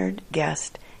honored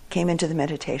guest came into the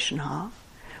meditation hall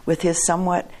with his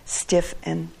somewhat stiff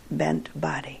and bent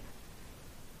body.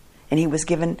 And he was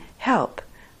given help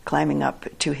climbing up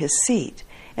to his seat.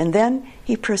 And then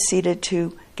he proceeded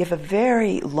to give a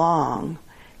very long,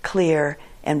 clear,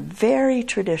 and very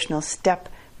traditional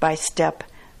step-by-step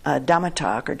Dhamma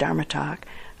talk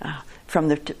from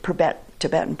the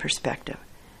Tibetan perspective.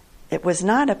 It was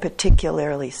not a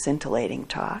particularly scintillating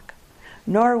talk,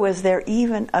 nor was there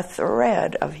even a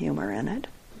thread of humor in it.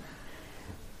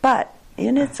 But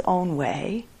in its own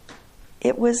way,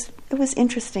 it was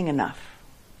interesting enough.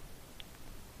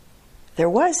 There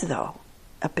was, though,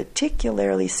 a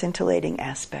particularly scintillating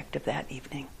aspect of that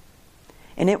evening,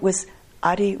 and it was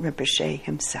Adi Rinpoche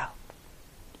himself.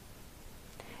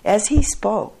 As he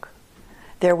spoke,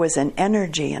 there was an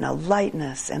energy and a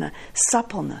lightness and a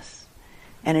suppleness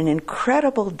and an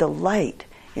incredible delight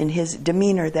in his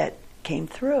demeanor that came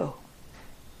through.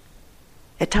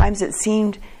 At times it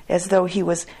seemed as though he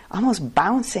was almost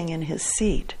bouncing in his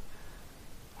seat.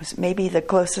 It was maybe the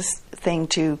closest thing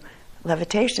to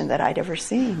levitation that I'd ever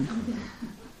seen.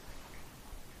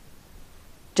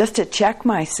 Just to check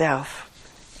myself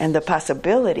and the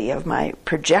possibility of my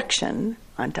projection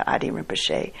onto Adi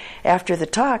Rinpoche, after the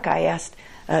talk I asked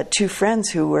 2 friends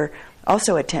who were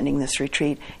also attending this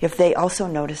retreat if they also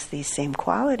noticed these same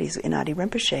qualities in Adi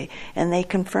Rinpoche, and they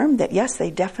confirmed that yes,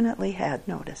 they definitely had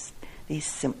noticed these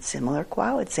same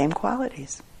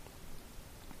qualities.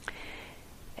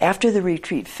 After the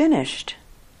retreat finished,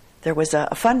 there was a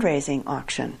fundraising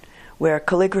auction where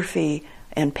calligraphy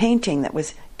and painting that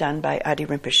was done by Adi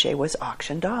Rinpoche was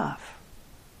auctioned off.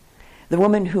 The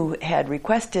woman who had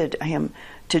requested him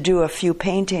to do a few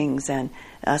paintings and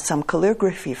some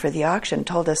calligraphy for the auction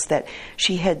told us that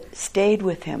she had stayed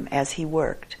with him as he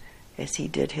worked, as he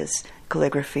did his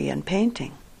calligraphy and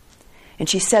painting. And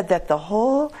she said that the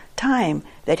whole time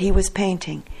that he was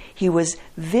painting, he was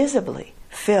visibly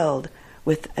filled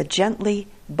with a gently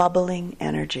bubbling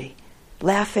energy,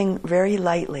 laughing very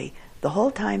lightly the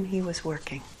whole time he was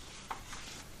working.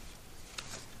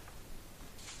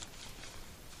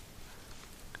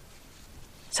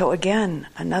 So again,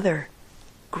 another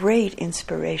great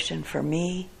inspiration for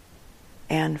me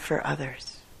and for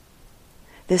others.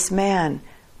 This man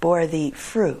bore the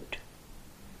fruit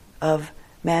of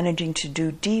managing to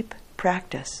do deep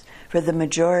practice for the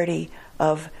majority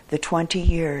of the 20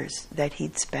 years that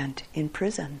he'd spent in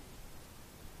prison,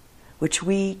 which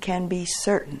we can be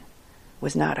certain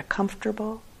was not a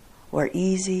comfortable or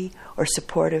easy or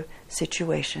supportive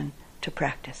situation to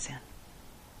practice in.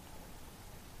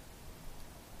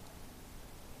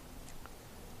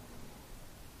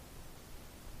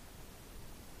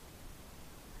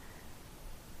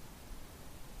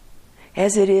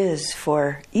 As it is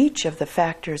for each of the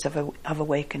factors of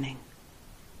awakening,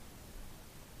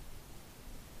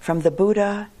 from the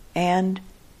Buddha and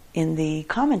in the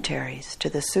commentaries to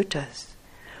the suttas,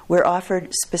 we're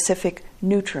offered specific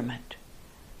nutriment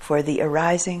for the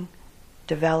arising,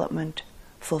 development,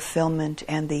 fulfillment,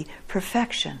 and the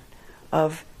perfection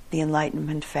of the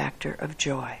enlightenment factor of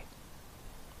joy.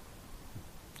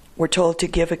 We're told to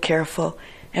give a careful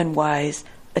and wise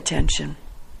attention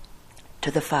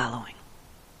to the following.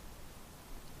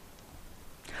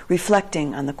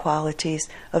 Reflecting on the qualities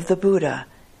of the Buddha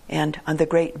and on the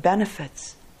great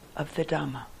benefits of the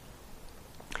Dhamma,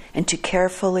 and to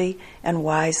carefully and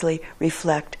wisely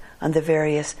reflect on the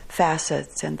various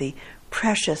facets and the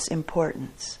precious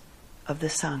importance of the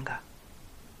Sangha.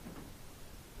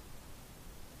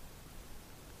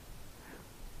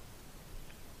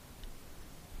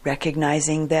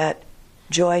 Recognizing that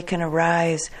joy can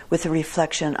arise with a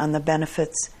reflection on the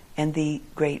benefits and the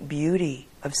great beauty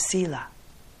of Sila.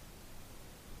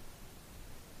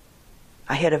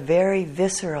 I had a very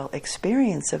visceral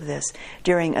experience of this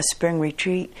during a spring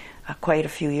retreat quite a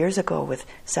few years ago with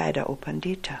Sayadaw U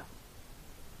Pandita.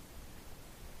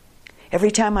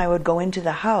 Every time I would go into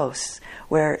the house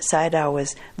where Sayadaw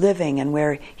was living and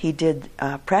where he did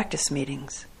practice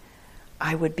meetings,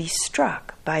 I would be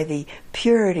struck by the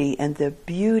purity and the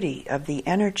beauty of the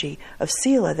energy of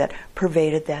Sila that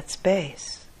pervaded that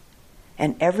space.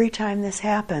 And every time this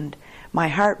happened, my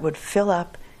heart would fill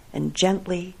up and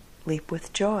gently leap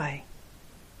with joy.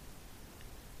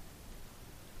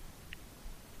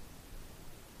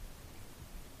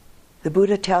 The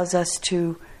Buddha tells us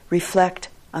to reflect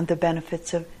on the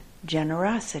benefits of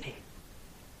generosity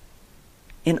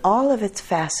in all of its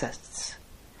facets,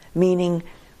 meaning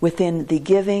within the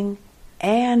giving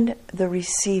and the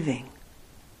receiving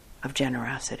of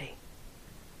generosity.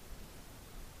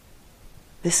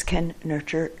 This can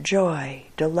nurture joy,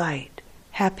 delight,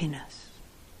 happiness.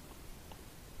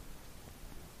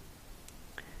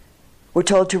 We're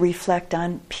told to reflect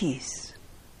on peace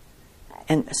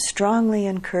and strongly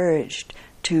encouraged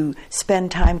to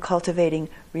spend time cultivating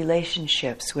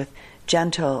relationships with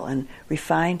gentle and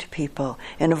refined people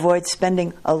and avoid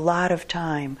spending a lot of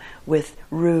time with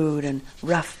rude and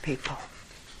rough people.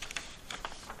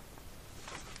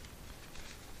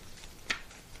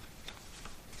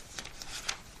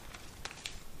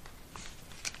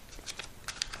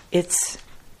 It's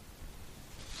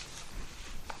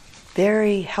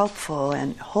very helpful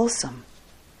and wholesome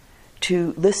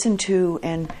to listen to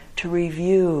and to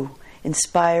review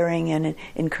inspiring and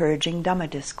encouraging Dhamma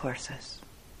discourses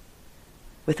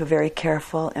with a very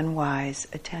careful and wise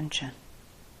attention.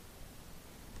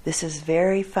 This is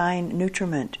very fine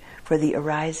nutriment for the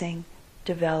arising,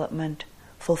 development,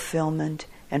 fulfillment,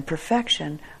 and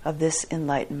perfection of this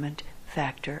enlightenment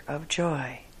factor of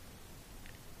joy.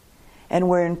 And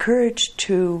we're encouraged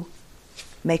to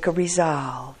make a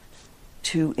resolve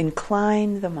to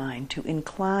incline the mind, to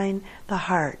incline the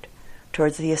heart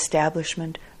towards the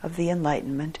establishment of the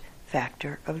enlightenment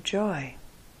factor of joy.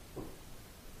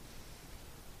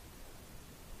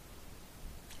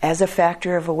 As a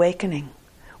factor of awakening,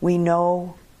 we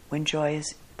know when joy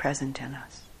is present in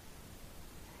us.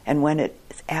 And when it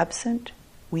is absent,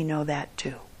 we know that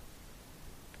too.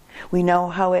 We know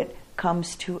how it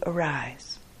comes to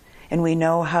arise, and we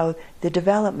know how the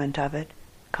development of it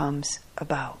comes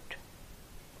about.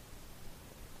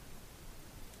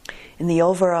 In the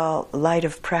overall light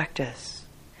of practice,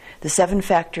 the 7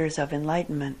 factors of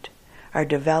enlightenment are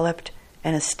developed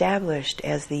and established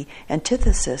as the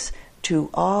antithesis to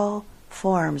all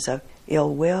forms of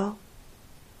ill will,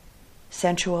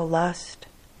 sensual lust,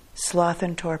 sloth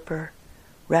and torpor,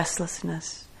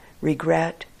 restlessness,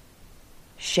 regret,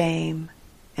 shame,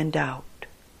 and doubt.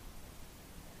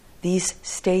 These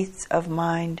states of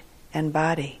mind and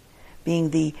body being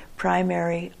the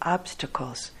primary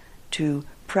obstacles to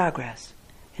progress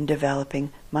in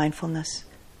developing mindfulness,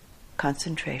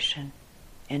 concentration,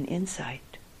 and insight.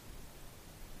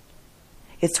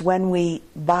 It's when we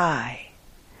buy,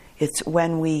 it's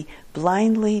when we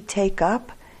blindly take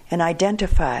up and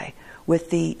identify with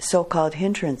the so-called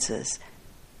hindrances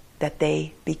that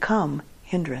they become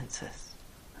hindrances.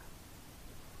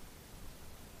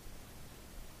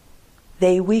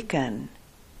 They weaken,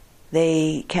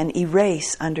 they can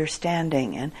erase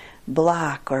understanding and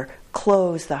block or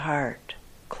close the heart,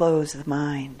 close the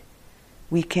mind.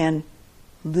 We can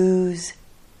lose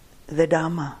the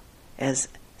Dhamma, as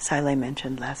Sile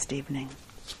mentioned last evening.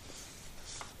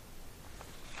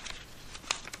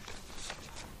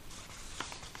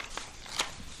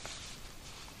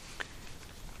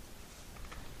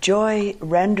 Joy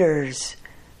renders,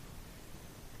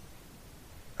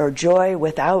 or joy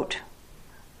without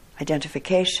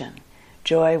identification,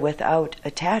 joy without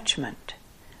attachment,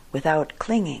 without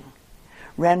clinging,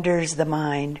 renders the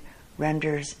mind,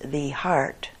 renders the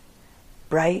heart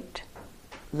bright,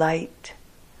 light,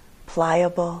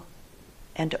 pliable,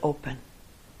 and open.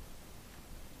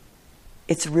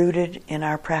 It's rooted in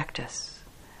our practice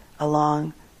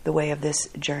along the way of this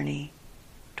journey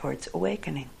towards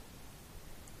awakening.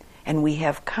 And we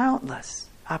have countless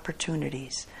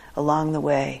opportunities along the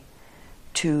way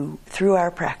through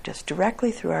our practice,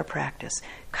 directly through our practice,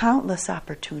 countless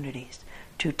opportunities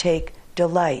to take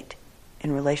delight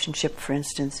in relationship, for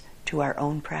instance, to our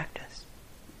own practice.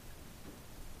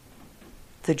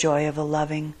 The joy of a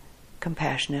loving,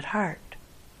 compassionate heart.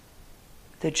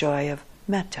 The joy of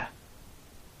metta.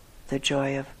 The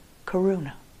joy of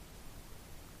karuna.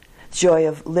 The joy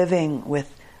of living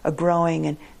with a growing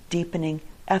and deepening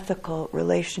ethical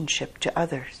relationship to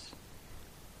others,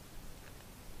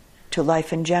 to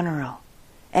life in general,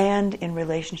 and in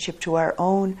relationship to our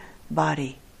own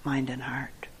body, mind, and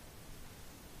heart.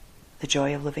 The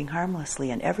joy of living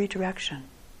harmlessly in every direction.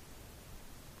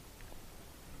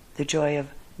 The joy of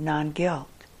non-guilt,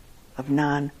 of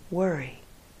non-worry.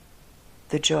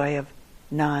 The joy of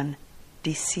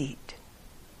non-deceit.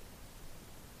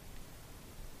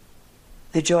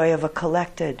 the joy of a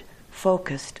collected,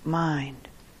 focused mind,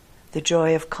 the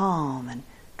joy of calm and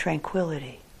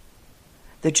tranquility,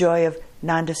 the joy of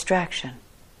non-distraction,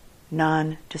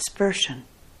 non-dispersion,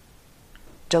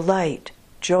 delight,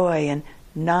 joy, and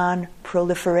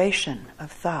non-proliferation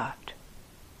of thought,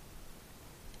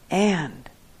 and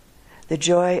the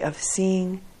joy of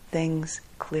seeing things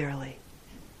clearly,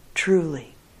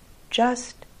 truly,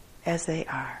 just as they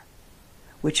are,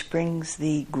 which brings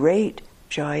the great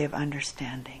joy of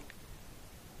understanding,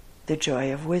 the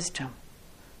joy of wisdom,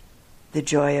 the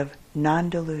joy of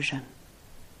non-delusion,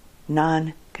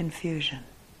 non-confusion,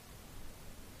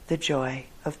 the joy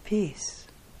of peace.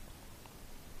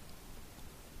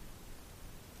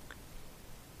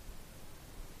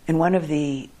 In one of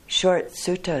the short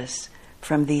suttas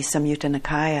from the Samyutta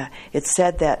Nikaya, it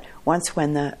said that once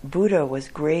when the Buddha was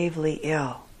gravely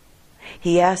ill,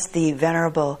 he asked the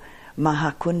Venerable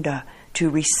Mahakunda to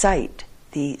recite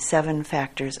the 7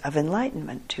 factors of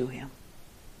enlightenment to him.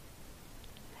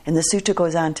 And the sutta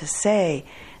goes on to say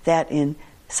that in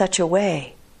such a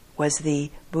way was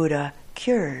the Buddha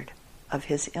cured of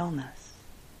his illness.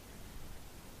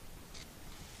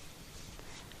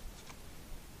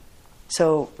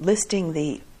 So, listing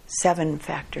the 7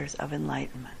 factors of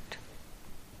enlightenment: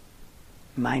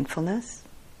 mindfulness,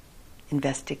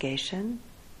 investigation,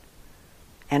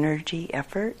 energy,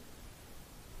 effort,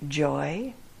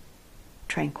 joy,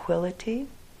 tranquility,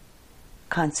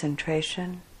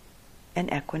 concentration,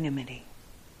 and equanimity.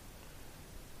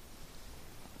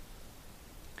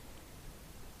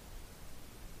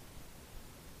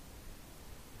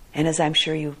 And as I'm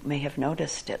sure you may have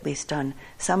noticed, at least on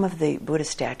some of the Buddha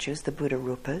statues, the Buddha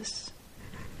Rupas,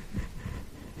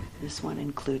 this one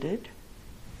included,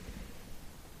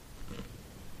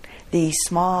 the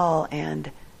small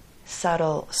and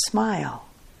subtle smile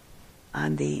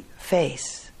on the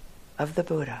face of the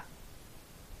Buddha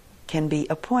can be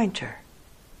a pointer,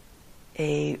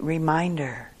 a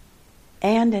reminder,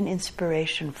 and an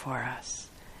inspiration for us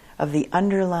of the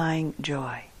underlying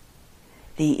joy,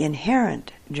 the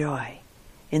inherent joy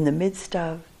in the midst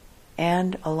of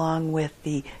and along with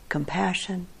the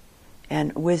compassion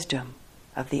and wisdom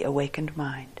of the awakened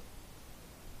mind,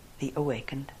 the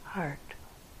awakened heart.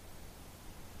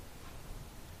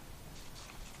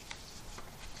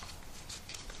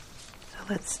 So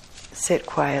let's sit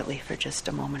quietly for just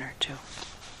a moment or two.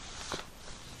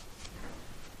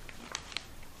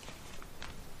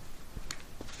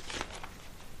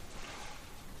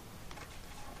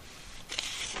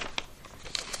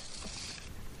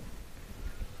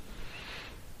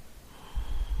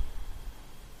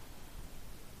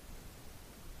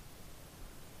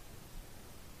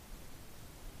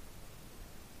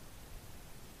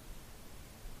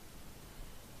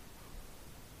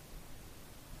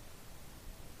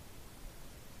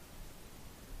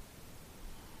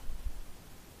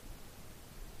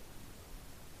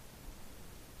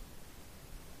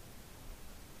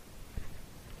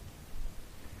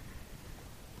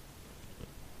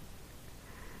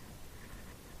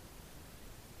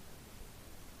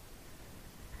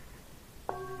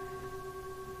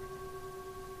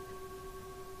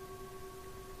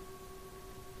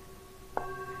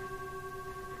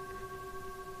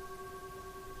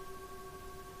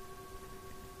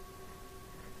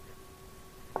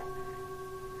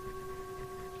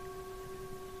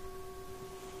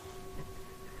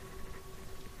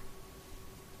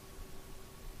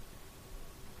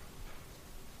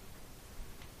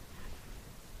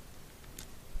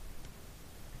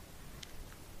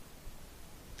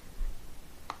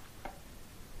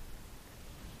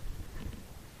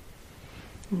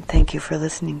 And thank you for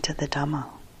listening to the Dhamma.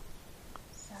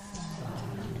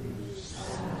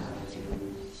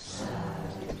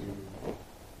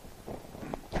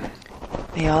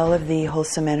 May all of the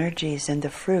wholesome energies and the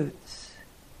fruits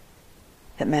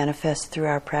that manifest through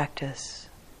our practice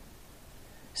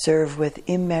serve with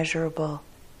immeasurable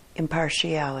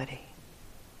impartiality,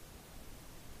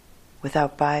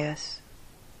 without bias,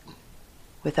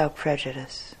 without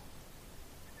prejudice,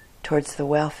 towards the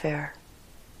welfare,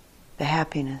 the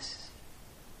happiness,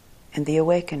 and the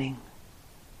awakening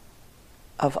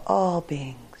of all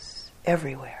beings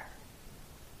everywhere,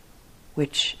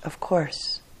 which, of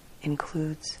course,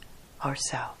 includes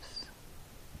ourselves.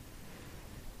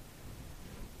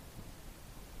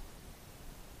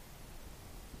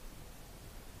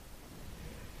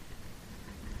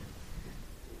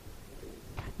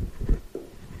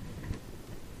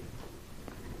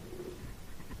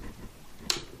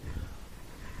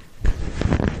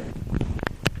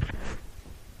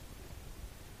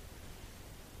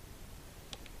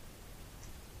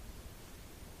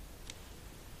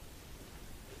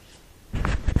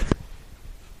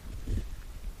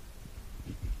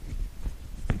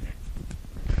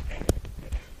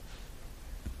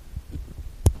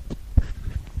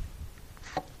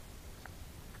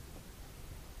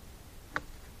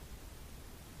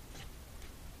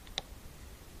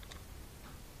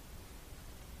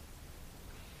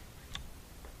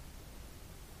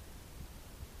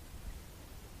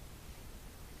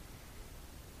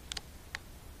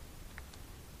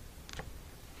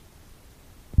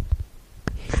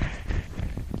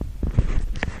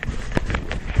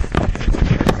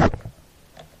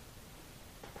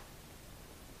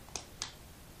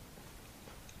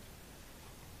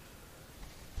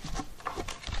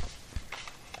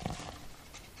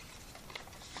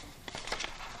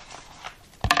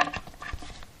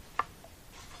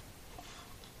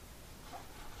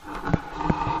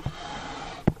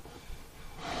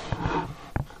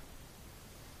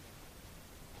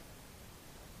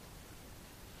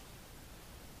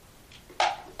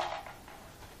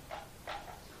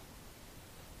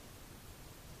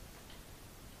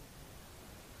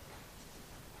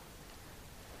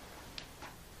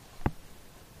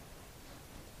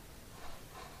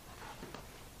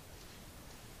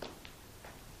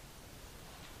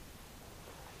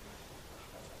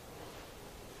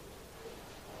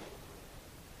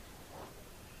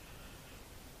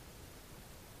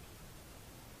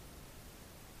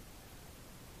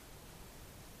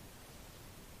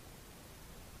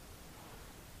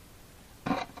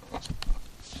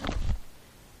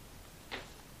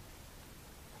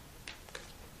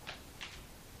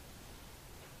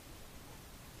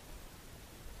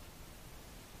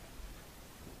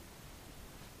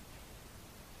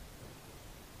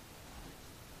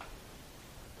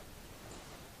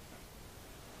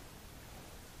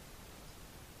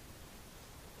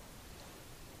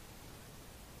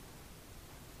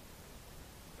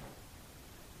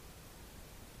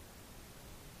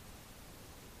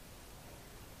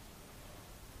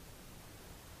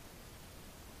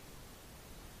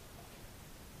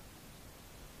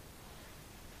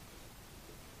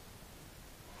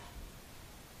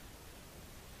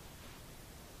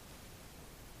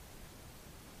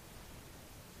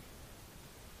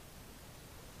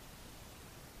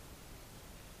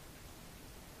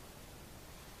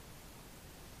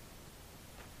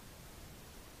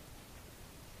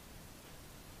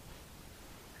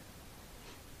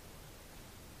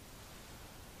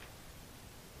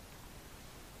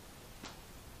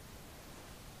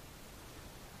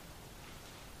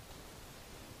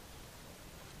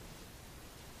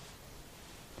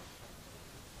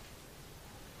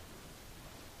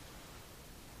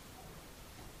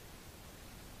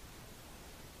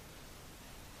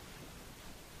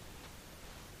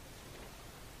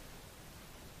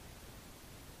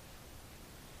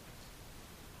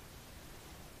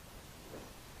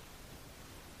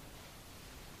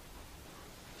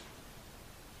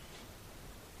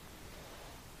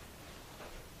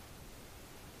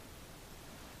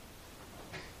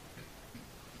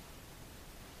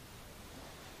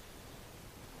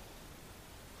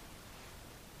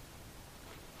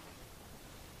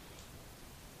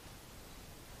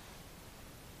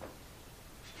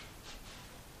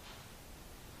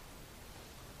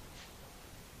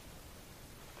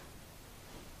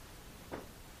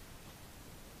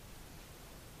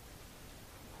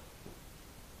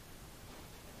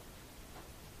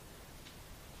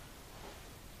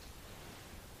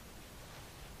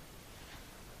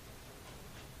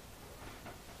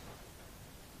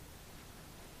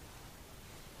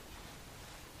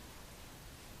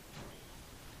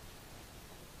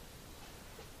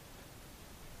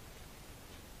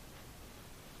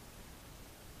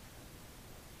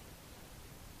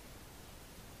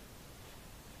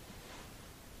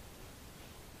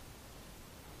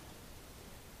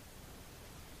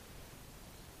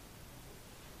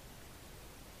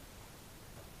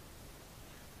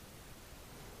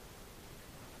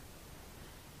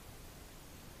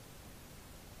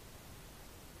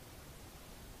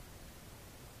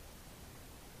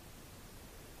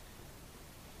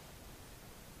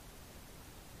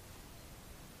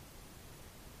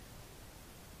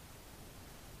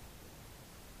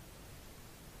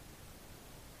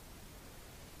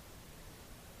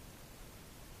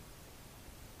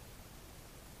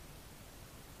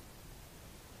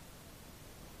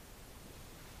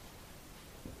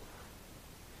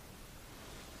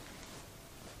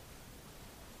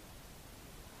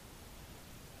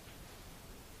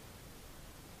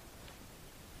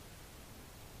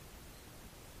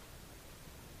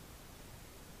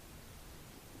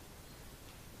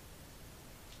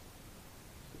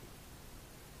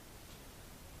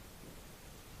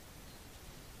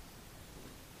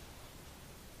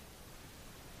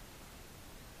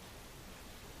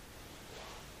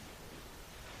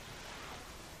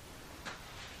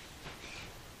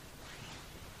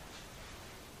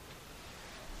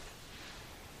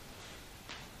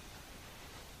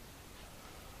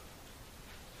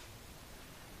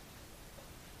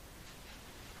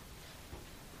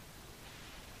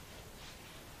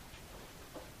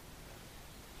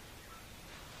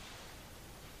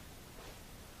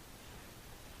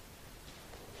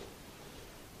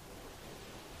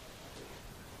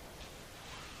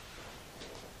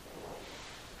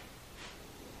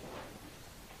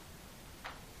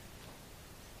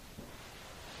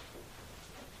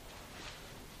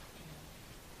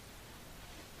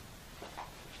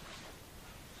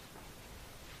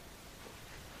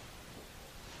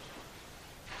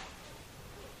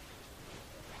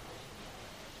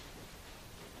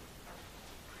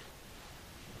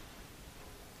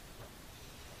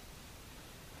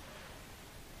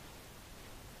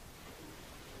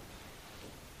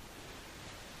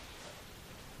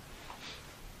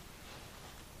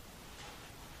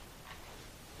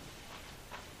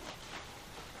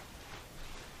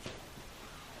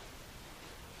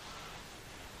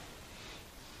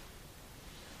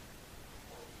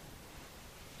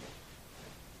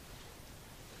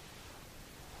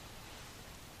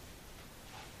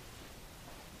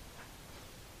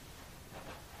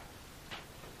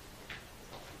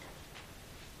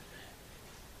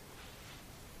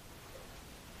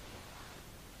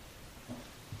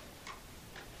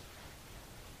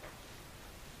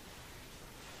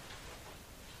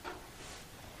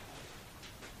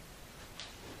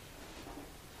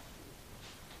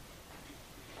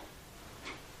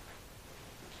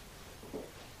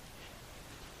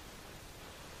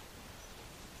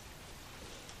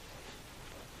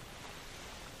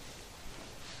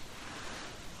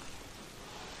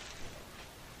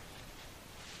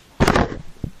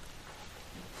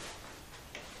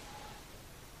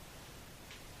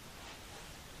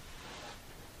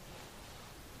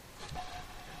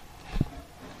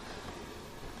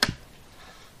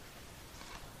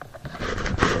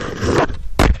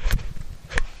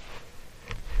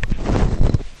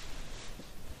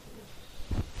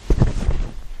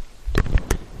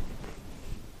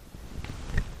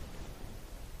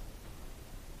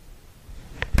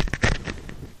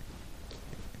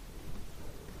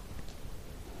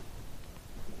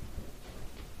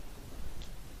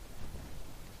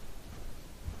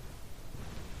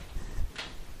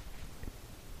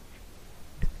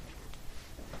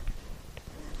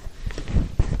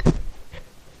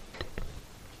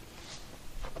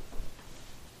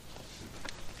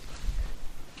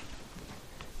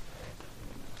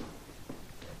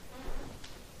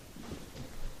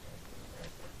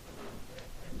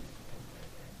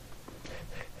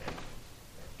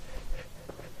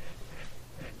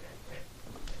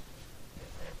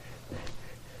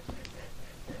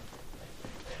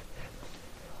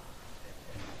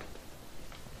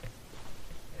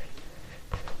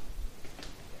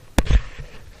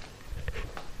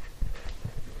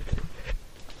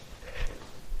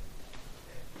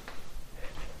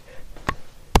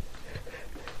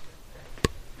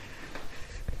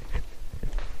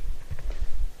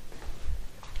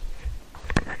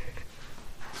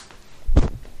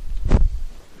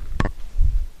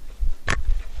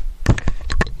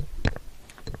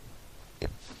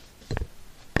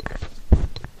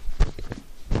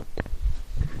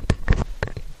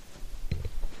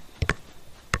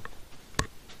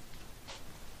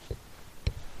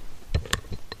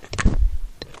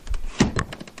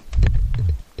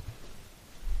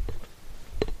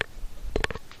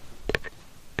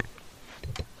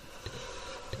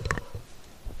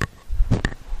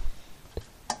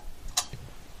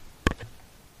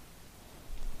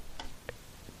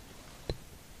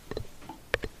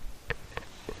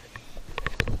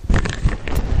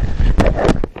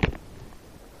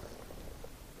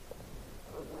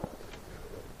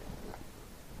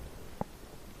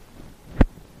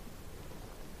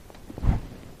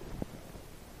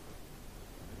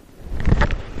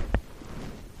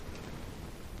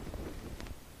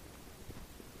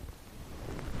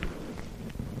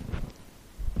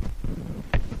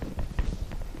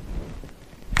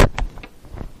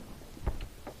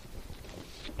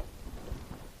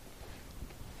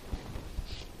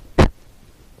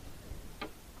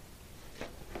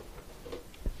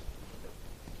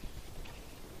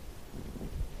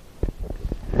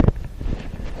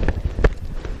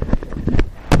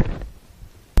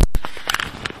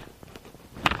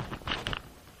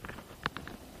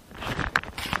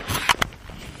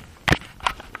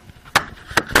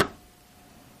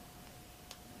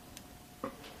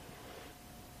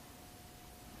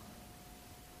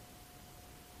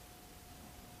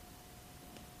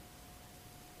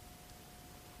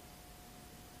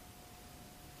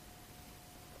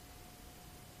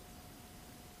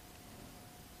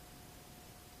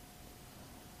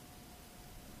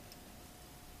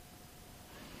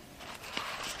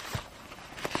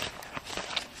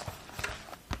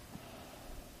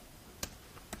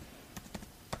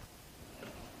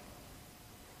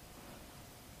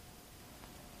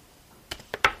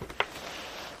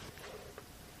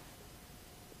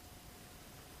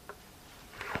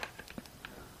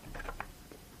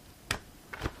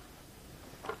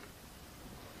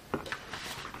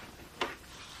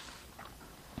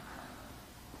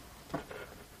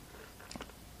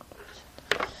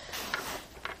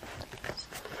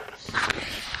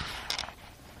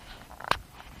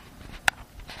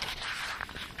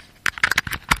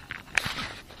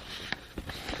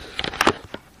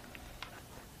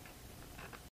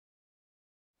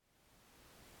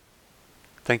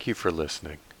 Thank you for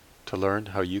listening. To learn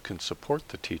how you can support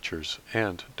the teachers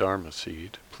and Dharma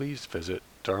Seed, please visit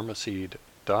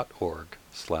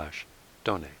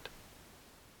dharmaseed.org/donate.